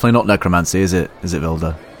 It's definitely not necromancy, is it? Is it,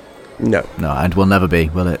 Vilda? No. No, and will never be,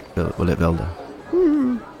 will it? Will it, Vilda?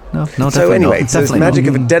 No, So definitely anyway, not. so it's Definitely magic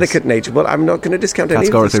not. of a delicate nature. Well, I'm not going to discount any of the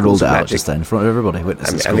Categorically schools ruled it of out magic. just then in front of everybody.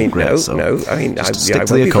 Witnesses, I mean, great, no. I mean, just I stick to would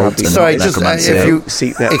the be occult happy. and Sorry, not just necromancy. if you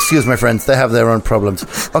See, now- excuse my friends, they have their own problems.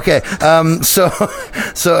 Okay,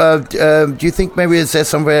 do you think maybe is there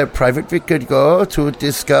somewhere private we could go to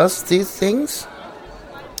discuss these things?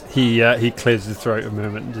 He clears his throat a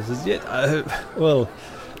moment and just says, well,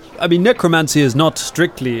 I mean, necromancy is not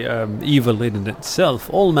strictly evil in itself.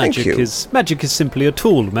 All magic is simply a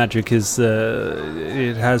tool. Magic is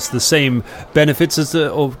it has the same benefits as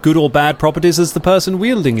or good or bad properties as the person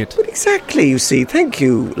wielding it. But exactly, you see. Thank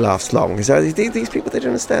you, laughs long. These people, they don't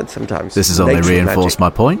understand sometimes. This has the only nature of reinforced magic. my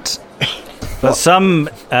point. But some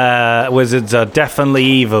wizards are definitely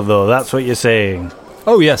evil, though. That's what you're saying.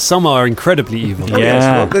 Oh yes, some are incredibly evil. Oh, yes,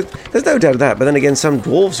 Yeah. well, there's no doubt of that. But then again, some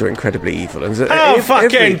dwarves are incredibly evil. And How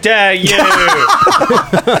fucking dare you!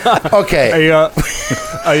 Okay,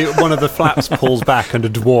 One of the flaps pulls back and a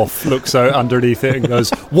dwarf looks out underneath it and goes,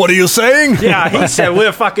 "What are you saying?" Yeah, he said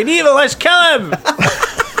we're fucking evil. Let's kill him.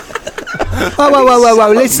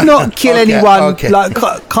 Whoa. Let's not kill anyone. okay. Like,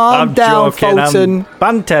 calm I'm down, joking. Fulton.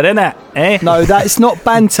 Banter, innit? Eh? No, that's not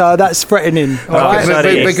banter. That's threatening. All right?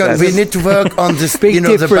 sorry. we need to work on this, Big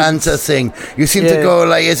the difference. banter thing. You seem to Yeah. go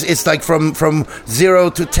like it's like from 0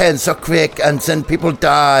 to 10 so quick, and then people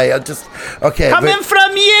die. Coming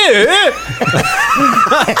from you.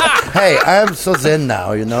 Hey, I am so zen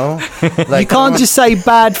now, you know. Like, You can't just say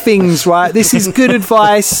bad things, right? This is good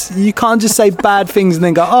advice. You can't just say bad things and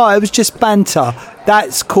then go, "Oh, it was just banter."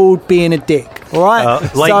 That's called being a dick. All right.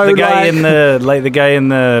 The guy in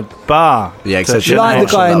the bar. Yeah, except So, Like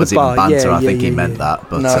the guy that in was the even bar. banter. Yeah, I think yeah, he yeah, meant yeah. that.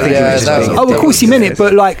 But No, I think yeah, he was just that being was- Oh, of course he meant it,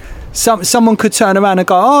 but like someone could turn around and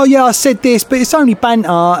go, "Oh yeah, I said this, but it's only banter,"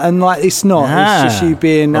 and like it's not. It's just you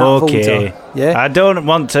being out of okay. order. Yeah. I don't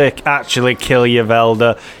want to actually kill you,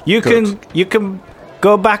 Velda. You can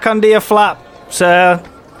go back under your flap, sir.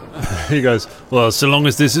 He goes, "Well, so long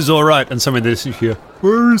as this is all right." And somebody this here,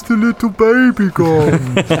 "Where is the little baby gone?"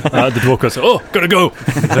 The dwarf goes, "Oh, gotta go."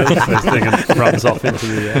 And runs off into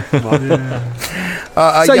the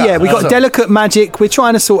So we got delicate magic. We're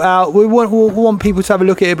trying to sort out. We want people to have a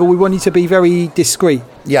look at it, but we want you to be very discreet.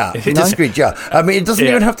 Yeah, discreet. Yeah, I mean, it doesn't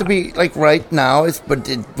even have to be like right now. But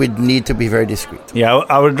it would need to be very discreet. Yeah,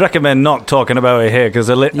 I would recommend not talking about it here because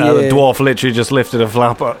the dwarf literally just lifted a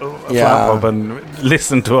flap up and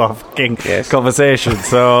listened to our fucking conversation.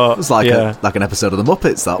 So it was like an episode of the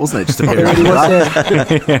Muppets, that wasn't it? Just a It period really of was,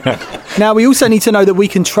 that. yeah. Now we also need to know that we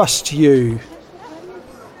can trust you.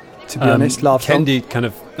 To be honest, laugh. Kendi kind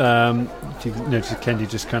of, you notice Kendi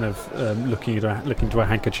just kind of looking to a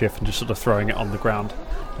handkerchief and just sort of throwing it on the ground.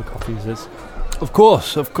 The coffee says, Of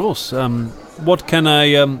course. What can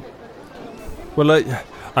I? Well,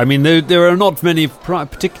 I mean, there are not many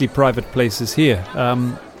particularly private places here.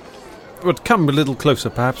 But come a little closer.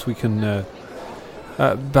 Perhaps we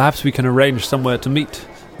can arrange somewhere to meet.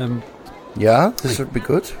 Yeah, this would be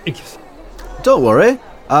good. Don't worry.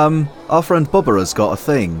 Our friend Bubba has got a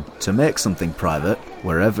thing to make something private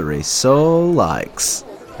wherever he so likes.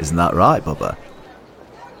 Isn't that right, Bubba?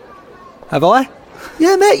 Have I?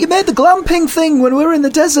 Yeah, mate, you made the glamping thing when we were in the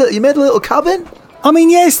desert. You made a little cabin. I mean,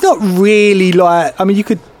 yeah, it's not really like... I mean, you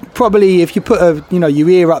could probably, if you put your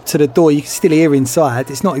ear up to the door, you can still hear inside.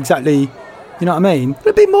 It's not exactly... You know what I mean?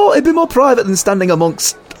 It'd be more private than standing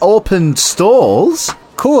amongst open stalls.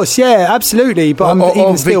 Of course, yeah, absolutely. But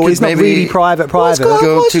even still, it's not really private. Go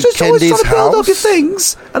to Kendi's house. Build up your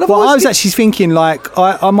things. And well, I was actually thinking, like,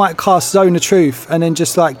 I might cast Zone of Truth and then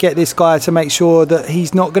just, like, get this guy to make sure that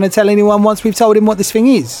he's not going to tell anyone once we've told him what this thing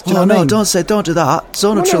is. Do you know what I mean? Don't do that.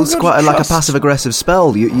 Zone of Truth's quite like a passive-aggressive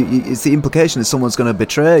spell. It's the implication that someone's going to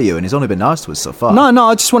betray you, and he's only been nice to us so far. No,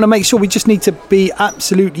 I just want to make sure. We just need to be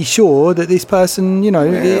absolutely sure that this person,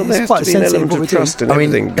 is quite sensitive what we're doing. I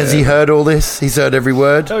mean, has he heard all this? He's heard every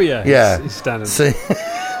word? Oh, yeah. He's standing there.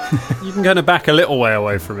 You can kind of back a little way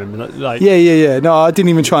away from him. Like. Yeah. No, I didn't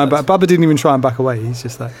even try and back. Bubba didn't even try and back away. He's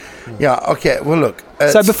just like... Yeah, okay. Well, look.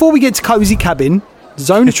 So before we get to Cozy Cabin,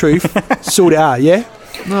 Zone of Truth, sort it out, yeah?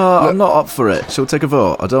 No, I'm not up for it. Shall we take a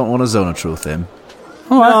vote? I don't want a Zone of Truth him.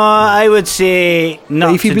 All right. No, I would say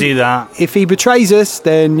not to do that. If he betrays us,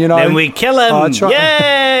 then, Then we kill him.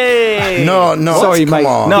 Yay! No. Sorry, mate.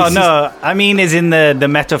 No. I mean, is in the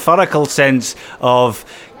metaphorical sense of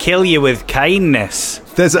kill you with kindness.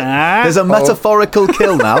 There's a metaphorical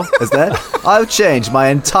kill now, is there? I've changed my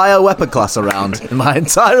entire weapon class around and my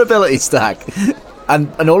entire ability stack.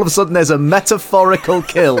 And all of a sudden there's a metaphorical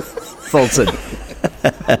kill, Fulton.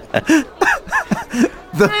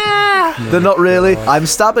 They're not really. I'm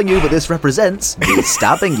stabbing you, but this represents me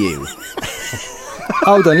stabbing you.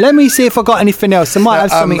 Hold on, let me see if I got anything else. I might have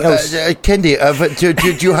something else. Kendi,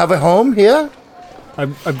 do you have a home here?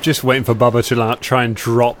 I'm just waiting for Bubba to try and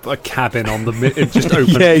drop a cabin on the just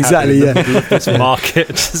open. Yeah, exactly. Yeah, this market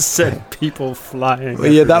to send people flying.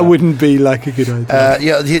 Well, yeah, that wouldn't be like a good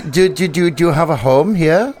idea. Do you have a home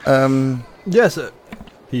here? Yes.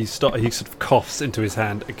 He sort of coughs into his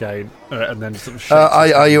hand again, and then sort of.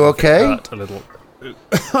 Are you okay? A little.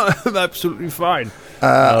 I'm absolutely fine.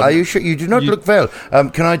 Are you sure? You do not look well.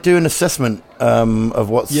 Can I do an assessment of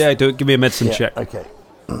what's? Yeah, give me a medicine check. Okay.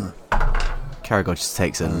 Caragor just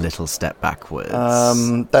takes a little step backwards.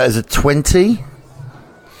 That is a 20.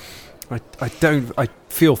 I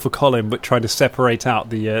feel for Colin, but trying to separate out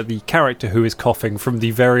the character who is coughing from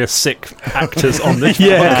the various sick actors on this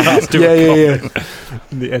podcast who are coughing.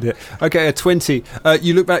 The edit. Okay, a 20.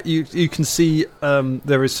 You look back. You can see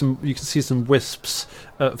there is some. You can see some wisps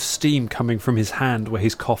of steam coming from his hand where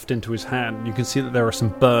he's coughed into his hand. You can see that there are some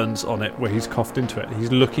burns on it where he's coughed into it.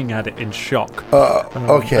 He's looking at it in shock.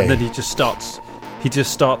 Okay. And then he just starts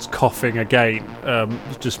coughing again,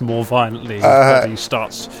 just more violently. His body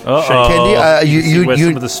starts shaking. Kendi, where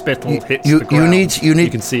some of the spittle hits the ground. You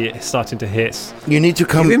can see it starting to hiss. You need to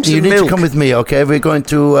come. You need to come with me, okay? We're going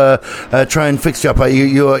to try and fix you up.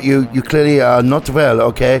 You clearly are not well,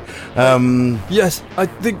 okay? Yes, I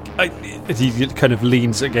think he kind of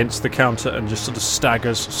leans against the counter and just sort of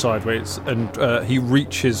staggers sideways, and he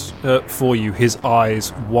reaches for you, his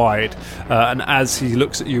eyes wide, and as he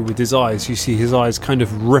looks at you with his eyes, you see his eyes kind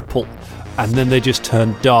of ripple, and then they just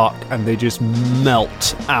turn dark and they just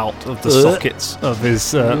melt out of the sockets of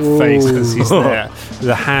his face as he's there.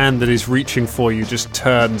 The hand that is reaching for you just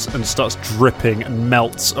turns and starts dripping and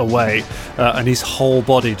melts away, and his whole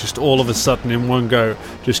body just all of a sudden in one go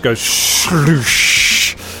just goes sloosh.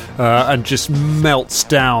 And just melts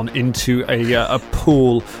down into a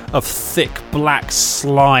pool of thick black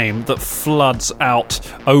slime that floods out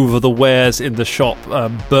over the wares in the shop,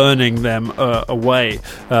 burning them away,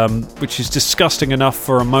 which is disgusting enough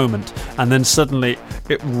for a moment. And then suddenly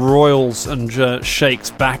it roils and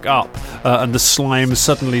shakes back up, and the slime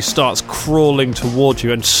suddenly starts crawling towards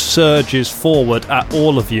you and surges forward at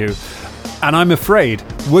all of you. And I'm afraid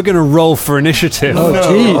we're going to roll for initiative. Oh,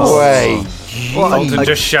 jeez. No way. Fulton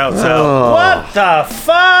just shouts out, "What the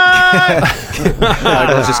fuck?"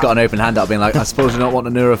 I've just got an open hand up being like, I suppose you don't want a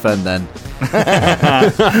Nurofen then.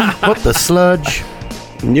 What the sludge?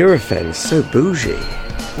 Nurofen, so bougie.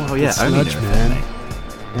 Well, yeah, the only sludge, Nurofen, man. mate.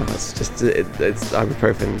 No, it's just it's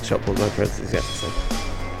ibuprofen, shot called ibuprofen. Yeah, so.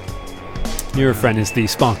 Nurofen is the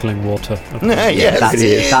sparkling water. Yes,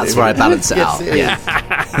 That's where I balance it out. Yes.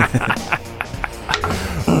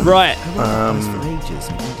 Right.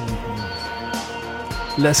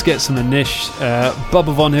 Let's get some Anish.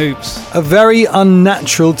 Bubba Von Hoops. A very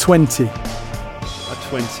unnatural 20. A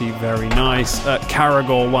 20, very nice.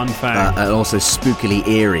 Caragor, one fang. And also spookily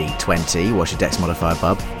eerie 20. What's your dex modifier,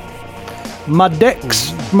 Bub? My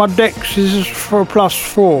dex is for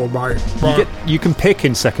 +4, mate. You can pick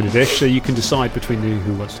in second edition, so you can decide between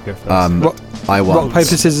who wants to go first. I want. Rock,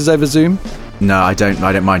 paper, scissors over Zoom? No, I don't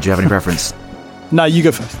mind. Do you have any preference? No, you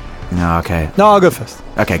go first. No, okay. No, I'll go first.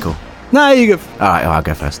 Okay, cool. No, you go. All right, I'll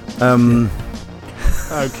go first.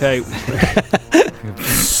 Okay.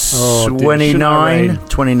 29.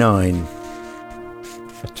 29.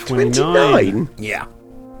 29. Yeah.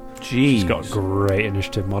 He's got a great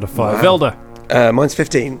initiative modifier. Velda. Mine's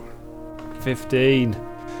 15. 15.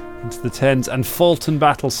 Into the 10s. And Fulton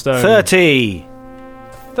Battlestone. 30.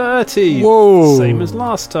 30. Whoa. Same as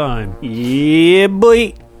last time. Yeah,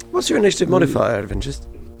 boy. What's your initiative modifier, out of interest?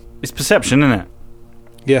 It's perception, isn't it?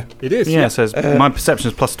 Yeah. It is. Yeah, so my perception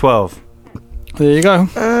is plus 12. There you go.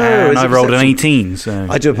 And I rolled an 18, so...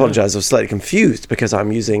 I do apologise, I was slightly confused because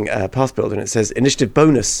I'm using Path Builder and it says initiative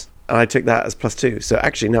bonus, and I took that as +2. So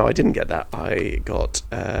actually, no, I didn't get that. I got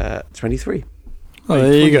 23. Oh,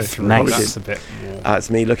 there you go. Nice. That's a bit more.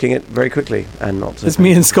 It's me looking at very quickly and not... It's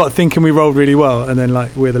me and Scott thinking we rolled really well, and then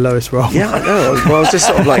like we're the lowest roll. Yeah, I know. I was just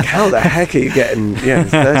sort of like, how the heck are you getting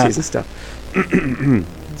 30s and stuff?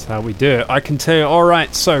 That's how we do it. I can tell you. All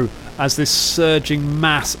right, so as this surging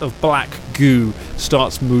mass of black goo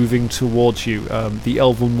starts moving towards you, the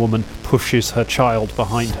elven woman pushes her child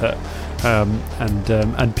behind her,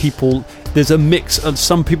 and people. There's a mix of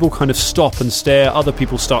some people kind of stop and stare, other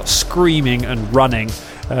people start screaming and running.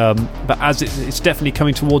 But as it's definitely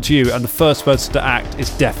coming towards you, and the first person to act is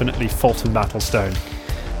definitely Fulton Battlestone.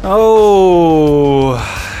 Oh,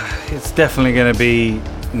 it's definitely going to be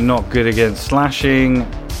not good against slashing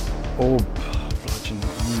or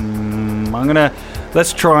bludgeoning.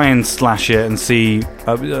 Let's try and slash it and see.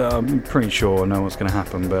 I'm pretty sure I know what's going to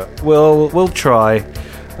happen, but we'll try.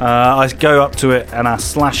 I go up to it and I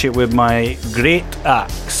slash it with my great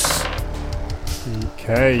axe.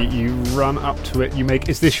 Okay, you run up to it. You make.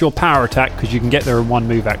 Is this your power attack? Because you can get there in one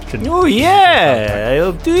move action. Oh yeah,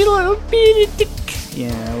 I'll do a little bit of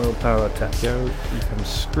a little power attack. Go. You come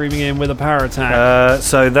screaming in with a power attack.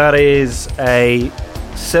 So that is a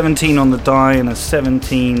 17 on the die and a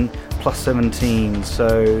 17 plus 17.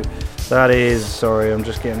 So that is. Sorry, I'm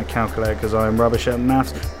just getting a calculator because I'm rubbish at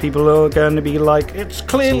maths. People are going to be like, "It's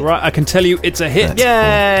clear." It's all right. I can tell you, it's a hit.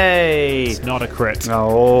 Yay! It's not a crit.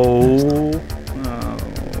 Oh,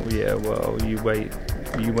 yeah. Well, you wait,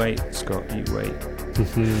 Scott. You wait.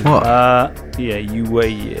 What? You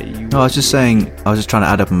wait. No, I was just saying. I was just trying to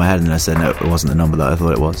add up in my head, and I said no, it wasn't the number that I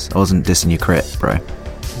thought it was. I wasn't dissing your crit, bro.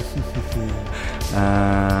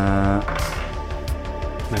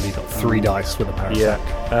 Maybe you got 3 dice with a power Yeah. attack.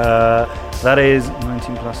 That is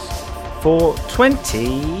 19 plus 4,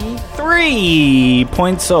 23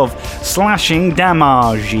 points of slashing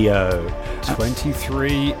damage.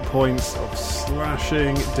 23 points of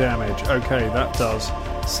slashing damage. Okay, that does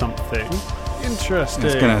something interesting.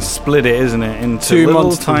 It's going to split it, isn't it, into 2 little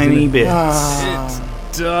monsters, tiny bits. It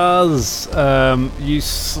does. You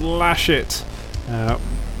slash it.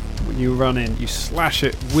 When you run in, you slash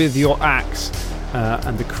it with your axe,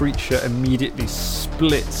 and the creature immediately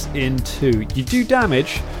splits in 2. You do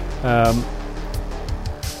damage,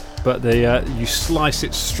 but you slice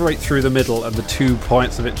it straight through the middle, and the 2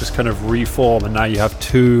 points of it just kind of reform, and now you have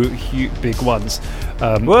 2 big ones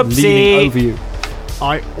leaning over you.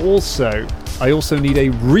 I also need a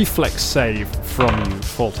reflex save from you,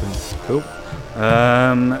 Fulton. Cool.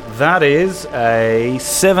 That is a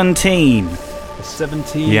 17. A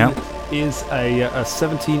 17 is a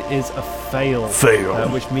 17 is a fail.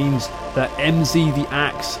 Which means that MZ the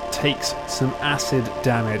axe takes some acid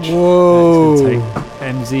damage. Whoa!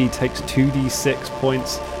 MZ takes 2d6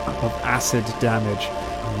 points of acid damage,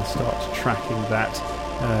 and we'll start tracking that.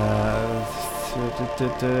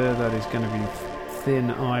 That is going to be thin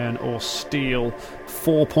iron or steel.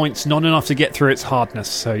 4 points, not enough to get through its hardness,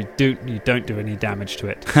 so you don't do any damage to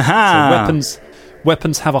it. So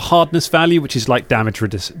weapons have a hardness value, which is like damage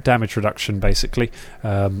reduction, basically.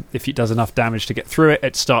 If it does enough damage to get through it,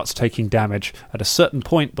 it starts taking damage. At a certain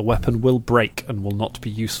point, the weapon will break and will not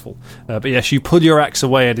be useful. But yes, you pull your axe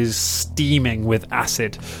away, it is steaming with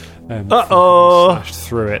acid. Slashed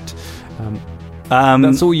through it.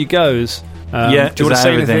 That's all you goes. Do you want to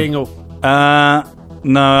say anything? Or?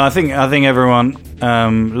 No, I think everyone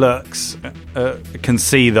looks can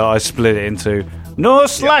see that I split it into. No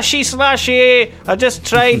slashy! I just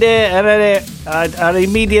tried it and I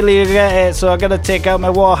immediately regret it, so I gotta take out my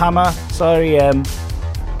warhammer. Sorry,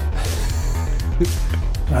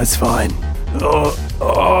 That's fine.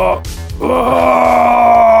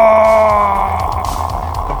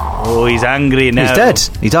 Oh, he's angry now. He's dead.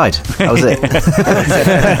 He died. That was it.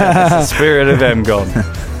 The spirit of M gone.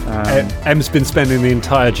 M's been spending the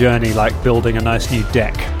entire journey like building a nice new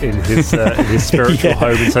deck in his spiritual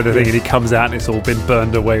home and sort of thing, and he comes out and it's all been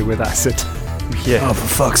burned away with acid. Oh, for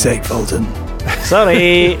fuck's sake, Fulton.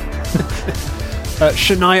 Sorry.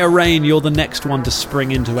 Shania Rain, you're the next one to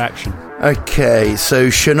spring into action. Okay, so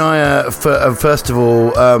Shania, first of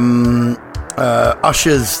all,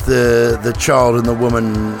 ushers the child and the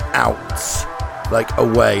woman out, like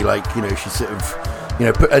away, like, you know, she sort of, you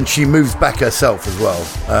know, and she moves back herself as well.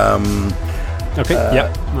 Okay,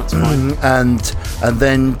 that's fine. And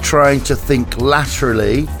then trying to think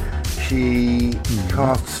laterally, she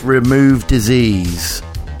casts Remove Disease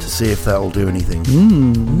to see if that'll do anything.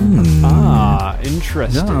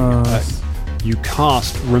 Interesting. Yes. You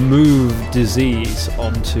cast Remove Disease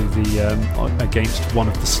onto the against one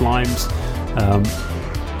of the slimes.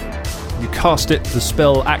 You cast it, the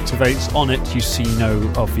spell activates on it. You see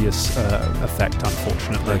no obvious effect,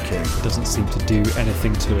 unfortunately. Okay. It doesn't seem to do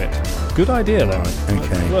anything to it. Good idea, though.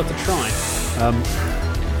 Okay. Worth a try.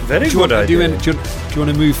 Very good idea. Do you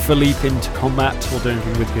want to move Philippe into combat or do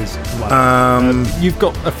anything with his one? You've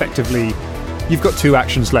got 2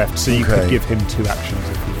 actions left, so you could give him 2 actions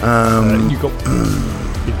if you want. You've got...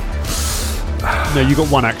 No, you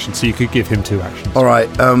got 1 action, so you could give him 2 actions. All right.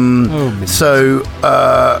 So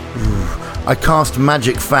I cast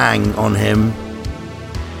Magic Fang on him.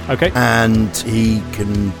 Okay. And he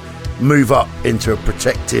can move up into a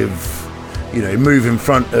protective, you know, move in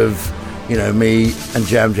front of, you know, me and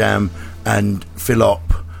Jam Jam and Philop.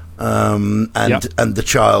 And the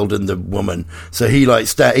child and the woman. So he like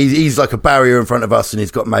he's like a barrier in front of us, and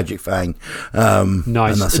he's got Magic Fang. Nice. And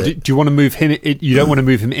that's it. Do you want to move him? You don't want to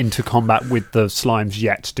move him into combat with the slimes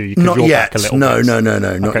yet, do you? Not yet. Back a little No, bit. no,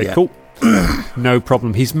 not okay, yet. Cool. No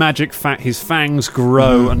problem. His his fangs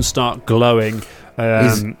grow and start glowing,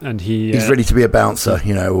 and he's ready to be a bouncer,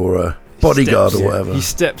 you know, or a bodyguard or whatever. He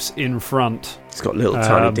steps in front. He's got a little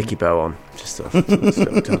tiny dicky bow on. Just a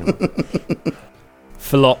little tiny.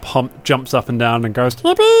 Philop jumps up and down and goes,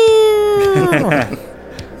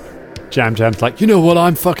 Jam Jam's like, you know what,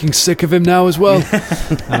 I'm fucking sick of him now as well.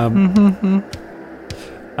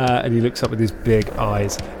 And he looks up with his big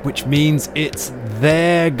eyes, which means it's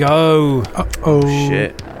their go. Oh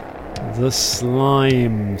shit. The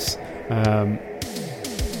slimes.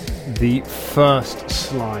 The first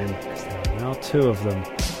slime. There are 2 of them.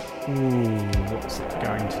 Ooh, what's it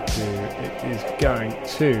going to do? It is going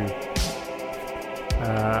to...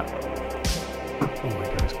 oh my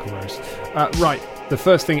god, it's gross. Right, the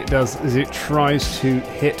first thing it does is it tries to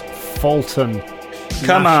hit Fulton.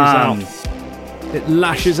 Come on! It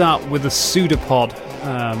lashes out with a pseudopod,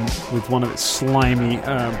 with one of its slimy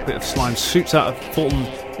bit of slime shoots out of Fulton.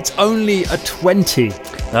 It's only a 20.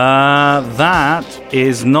 That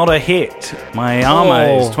is not a hit. My armor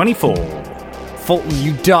is 24. Fulton,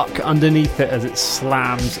 you duck underneath it as it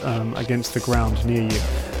slams against the ground near you.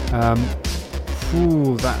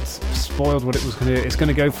 Ooh, that's spoiled what it was going to do. It's going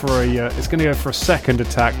to go for a second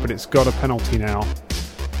attack, but it's got a penalty now.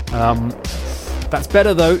 That's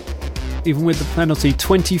better though, even with the penalty.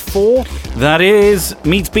 24. That is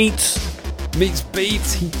meets beats. Meets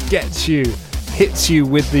beats. He gets you, hits you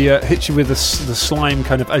with the slime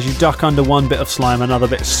kind of as you duck under one bit of slime, another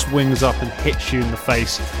bit swings up and hits you in the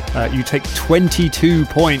face. You take 22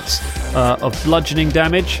 points of bludgeoning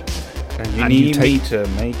damage, and you need me to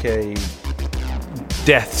make a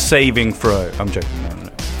death saving throw. I'm joking.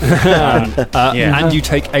 And you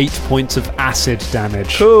take 8 points of acid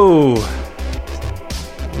damage. Cool.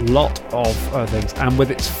 Lot of things. And with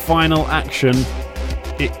its final action,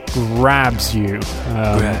 it grabs you.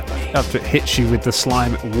 After it hits you with the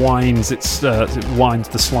slime, it winds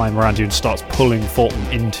the slime around you and starts pulling Fulton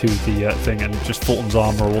into the thing, and just Fulton's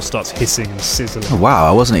armor all starts hissing and sizzling. Oh, wow,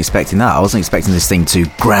 I wasn't expecting that. I wasn't expecting this thing to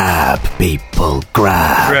grab people.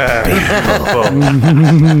 Grab people.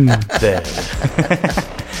 There.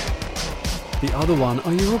 The other one,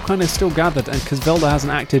 you're all kind of still gathered, and because Velda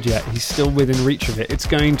hasn't acted yet, he's still within reach of it. It's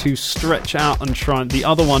going to stretch out and try. The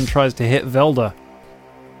other one tries to hit Velda.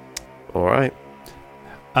 All right.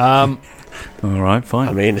 All right, fine.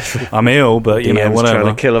 I mean, I'm ill, but you know, whatever.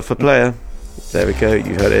 Trying to kill off a player. There we go.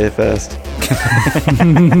 You heard it here first.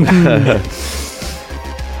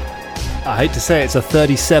 I hate to say it's a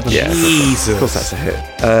 37. Yeah, Jesus. Of course that's a hit.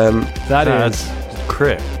 That is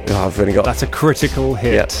crit. Oh, I've only got. That's a critical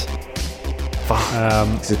hit. Yep.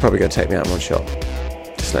 This is probably going to take me out in one shot.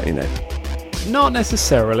 Just let you know. Not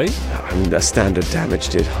necessarily. I mean, a standard damage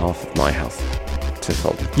did half of my health to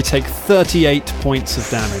Fulton. You take 38 points of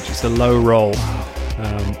damage. It's a low roll.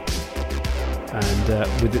 And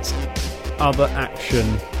with its other action,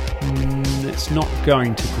 it's not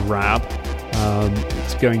going to grab.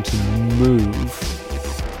 It's going to move,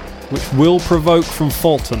 which will provoke from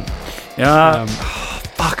Fulton.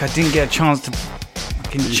 Fuck, I didn't get a chance to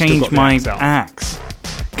change my axe.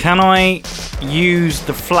 Can I use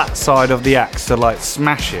the flat side of the axe to like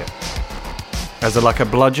smash it as a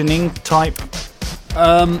bludgeoning type?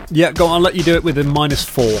 Yeah, go on. I'll let you do it with a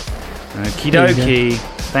 -4. Okie dokie.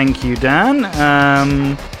 Thank you, Dan.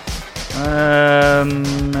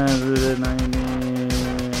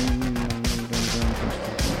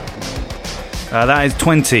 That is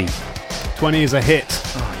 20. 20 is a hit.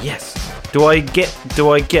 Oh yes. Do I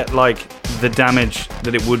get like the damage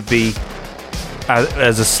that it would be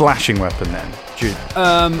as a slashing weapon then?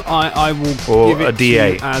 I will or give it a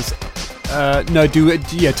D8 to you as. No, do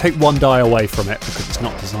it. Yeah, take 1 die away from it because it's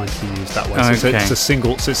not designed to be used that way. So Okay. it's a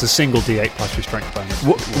single D8 plus your strength bonus.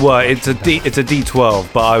 Well, it's a D12,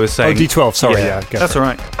 but I was saying. Oh, D12. Sorry, yeah, go that's for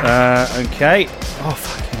all it. right. Okay. Oh,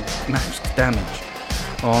 fucking max damage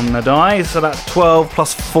on the die. So that's 12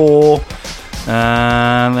 plus 4.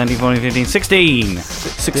 Then 15, 16.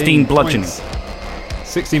 16 bludgeoning.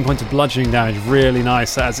 16 points of bludgeoning damage, really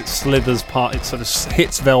nice. As it slithers past, it sort of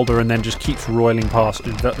hits Velda and then just keeps roiling past.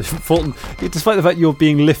 Fulton, despite the fact you're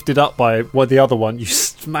being lifted up by the other one, you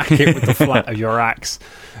smack it with the flat of your axe.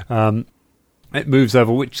 It moves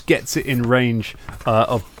over, which gets it in range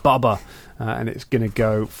of Bubba, and it's going to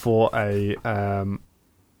go for a.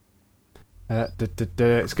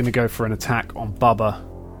 It's going to go for an attack on Bubba.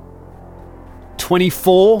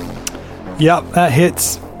 24. Yep, that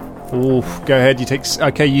hits. Oh, go ahead. You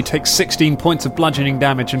take 16 points of bludgeoning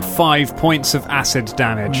damage and 5 points of acid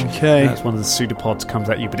damage. Okay. That's one of the pseudopods comes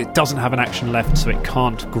at you, but it doesn't have an action left, so it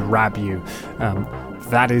can't grab you.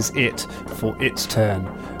 That is it for its turn.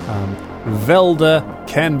 Velda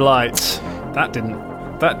Kenblight. That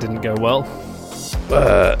didn't go well.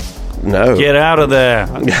 No. Get out of there.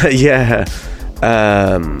 Yeah.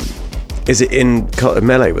 Is it in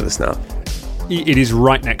melee with us now? It is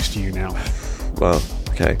right next to you now. Well,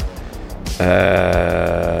 okay.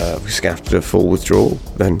 We're just going to have to do a full withdrawal.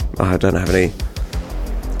 Then I don't have any.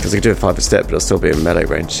 Because I can do a 5-foot step, but I'll still be in melee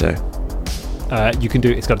range, so. You can do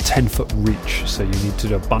it. It's got a 10-foot reach, so you need to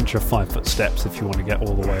do a bunch of 5-foot steps if you want to get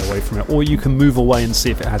all the way away from it. Or you can move away and see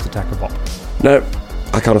if it has attack of op. No,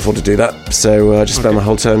 I can't afford to do that, so just spend my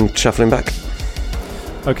whole turn shuffling back.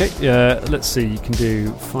 Okay, let's see. You can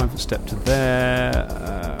do 5-foot step to there,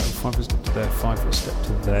 5-foot step to there, 5-foot step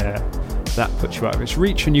to there. That puts you out of its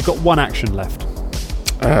reach, and you've got 1 action left.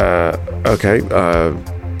 Okay.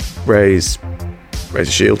 Raise a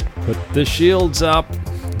shield. Put the shields up.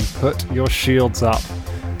 Put your shields up.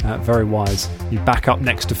 Very wise. You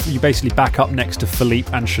basically back up next to Philippe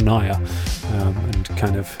and Shania, and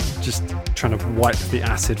kind of just trying to wipe the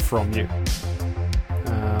acid from you.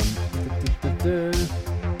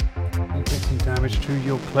 You take some damage to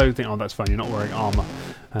your clothing. Oh, that's fine. You're not wearing armor,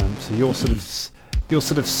 so you're sort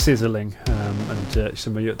of sizzling, and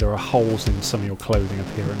there are holes in some of your clothing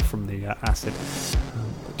appearing from the acid.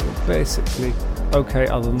 But you're basically okay.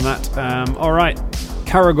 Other than that, all right.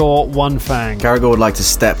 Karagor One Fang. Karagor would like to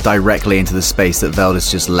step directly into the space that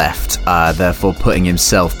Velda's just left, therefore putting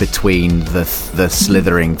himself between the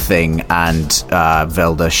slithering thing and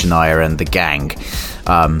Velda, Shania, and the gang.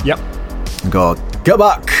 Yep. Go, get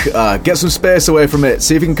back, get some space away from it,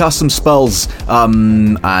 see if you can cast some spells.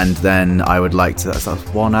 And then I would like to, that's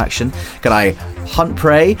 1 action. Can I hunt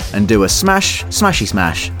prey and do a smashy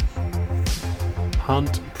smash?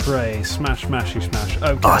 Hunt prey, smashy smash.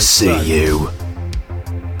 Okay. I see you.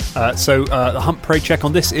 So the hunt prey check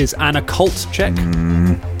on this is an occult check.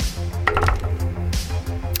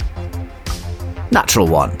 Natural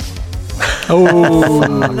 1. Oh,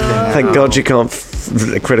 Thank God you can't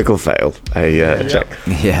critical fail a check.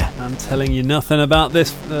 Yeah. I'm telling you nothing about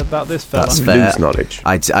this fella. That's fair. Lose knowledge.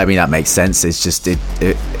 I mean, that makes sense. It's just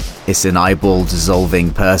it's an eyeball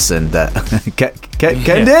dissolving person that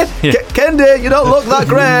Kendi, Kendi, you don't look that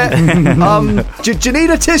great. Do you need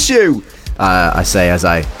a tissue? I say as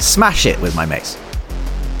I smash it with my mace.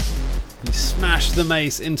 You smash the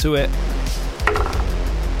mace into it.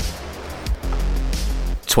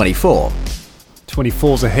 24.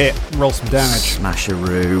 24's a hit. Roll some damage.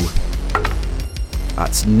 Smasheroo.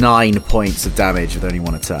 That's 9 points of damage with only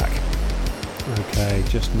 1 attack. Okay,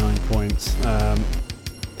 just 9 points.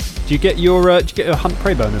 Do you get your hunt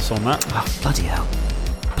prey bonus on that? Oh, bloody hell.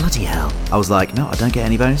 I was like, no, I don't get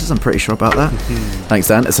any bonuses. I'm pretty sure about that. Thanks,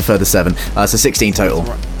 Dan. It's a further 7. So 16 total.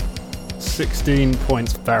 Right. 16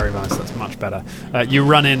 points. Very nice. That's much better. You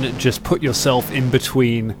run in, just put yourself in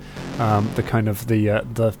between the kind of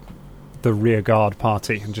the rear guard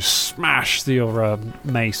party and just smash your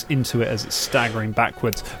mace into it as it's staggering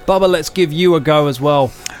backwards. Bubba, let's give you a go as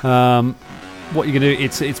well. what you're going to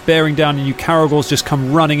do, it's bearing down on you. Caragor's just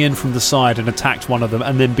come running in from the side and attacked one of them,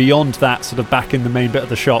 and then beyond that, sort of back in the main bit of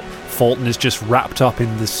the shop, Fulton is just wrapped up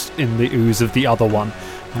in the ooze of the other one,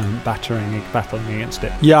 battling against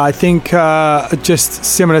it. Yeah, I think just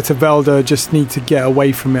similar to Velda, just need to get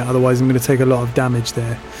away from it, otherwise I'm going to take a lot of damage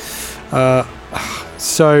there.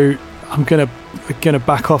 So I'm gonna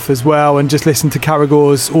back off as well and just listen to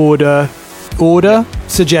Caragor's order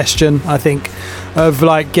suggestion, I think, of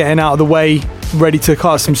like getting out of the way, ready to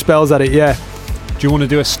cast some spells at it. Yeah. Do you want to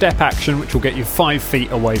do a step action, which will get you 5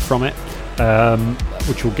 feet away from it,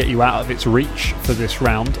 which will get you out of its reach for this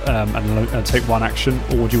round, and take one action,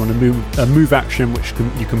 or do you want to move a move action, which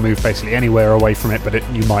you can move basically anywhere away from it, but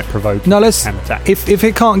you might provoke? No, let's. Can attack. If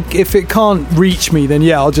it can't reach me, then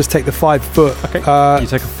yeah, I'll just take the 5 foot. Okay. You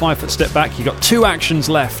take a 5 foot step back. You got 2 actions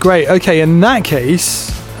left. Great. Okay. In that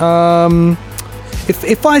case,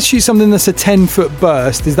 if I shoot something that's a 10-foot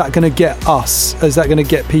burst, is that going to get us? Is that going to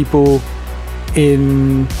get people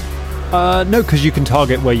in? No, because you can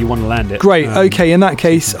target where you want to land it. Great. Okay, in that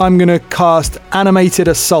case, I'm going to cast Animated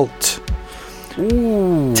Assault.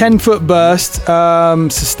 Ooh. 10-foot burst,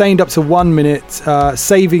 sustained up to 1 minute.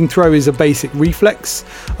 Saving throw is a basic reflex,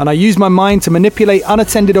 and I use my mind to manipulate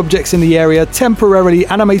unattended objects in the area, temporarily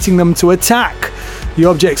animating them to attack. The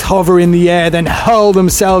objects hover in the air, then hurl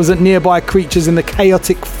themselves at nearby creatures in the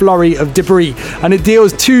chaotic flurry of debris, and it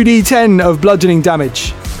deals 2d10 of bludgeoning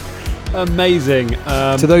damage. Amazing.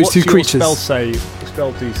 To those two creatures. What's your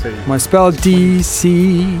spell DC? My spell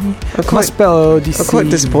DC. I'm quite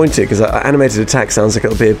disappointed because animated attack sounds like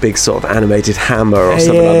it'll be a big sort of animated hammer or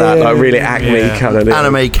something like that. Like really Acme kind of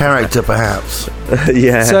anime character, perhaps.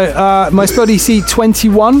 Yeah. So my spell DC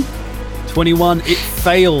 21. 21, it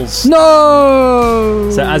fails. No!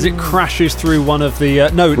 So as it crashes through one of the... your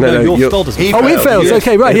spell doesn't. It fails. Yes.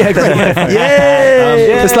 Okay, right, yeah, great.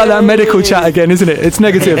 Yay! It's like that medical chat again, isn't it? It's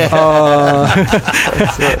negative.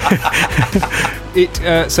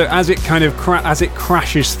 So as it kind of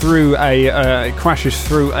crashes through a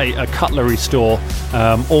cutlery store,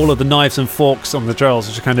 all of the knives and forks on the drills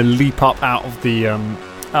just kind of leap up out of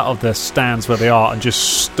the stands where they are and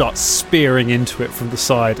just start spearing into it from the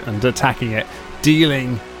side and attacking it,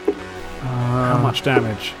 dealing how much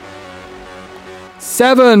damage?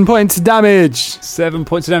 7 points of damage. 7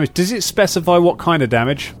 points of damage. Does it specify what kind of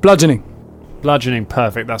damage? Bludgeoning. Bludgeoning,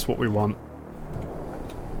 perfect. That's what we want.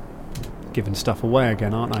 Giving stuff away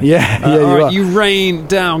again, aren't I? Yeah, all right, you rain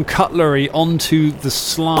down cutlery onto the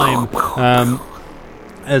slime.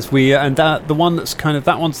 The one that's kind of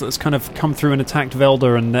come through and attacked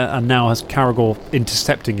Velda and now has Caragor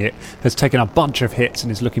intercepting it, has taken a bunch of hits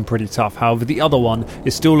and is looking pretty tough. However, the other one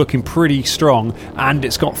is still looking pretty strong, and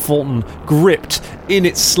it's got Fulton gripped in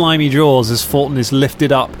its slimy jaws as Fulton is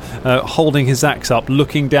lifted up, holding his axe up,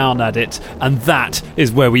 looking down at it, and that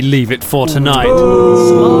is where we leave it for tonight.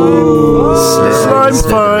 Slime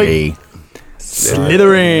fight.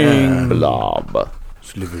 Slithering. Blob.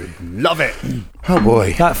 Slithering. Love it. Oh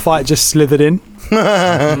boy. That fight just slithered in.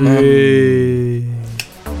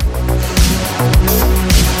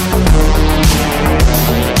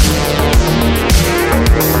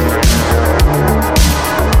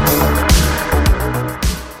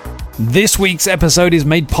 This week's episode is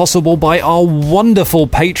made possible by our wonderful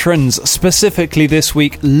patrons, specifically this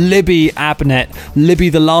week, Libby Abnett. Libby,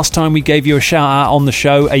 the last time we gave you a shout out on the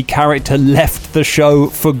show, a character left the show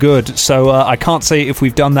for good. So I can't say if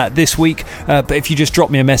we've done that this week, but if you just drop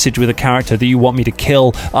me a message with a character that you want me to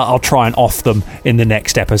kill, I'll try and off them in the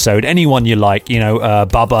next episode. Anyone you like,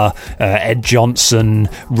 Bubba, Ed Johnson,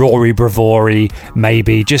 Rory Bravori,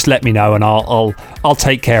 maybe. Just let me know and I'll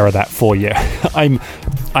take care of that for you.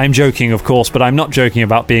 I'm joking, of course, but I'm not joking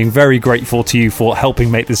about being very grateful to you for helping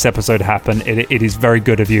make this episode happen. It is very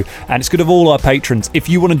good of you, and it's good of all our patrons. If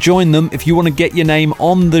you want to join them, if you want to get your name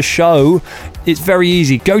on the show, it's very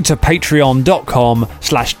easy. Go to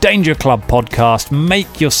patreon.com/Danger Club Podcast,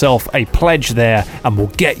 make yourself a pledge there, and we'll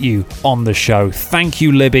get you on the show. Thank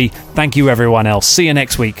you, Libby. Thank you, everyone else. See you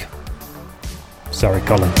next week. Sorry,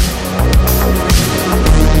 Colin.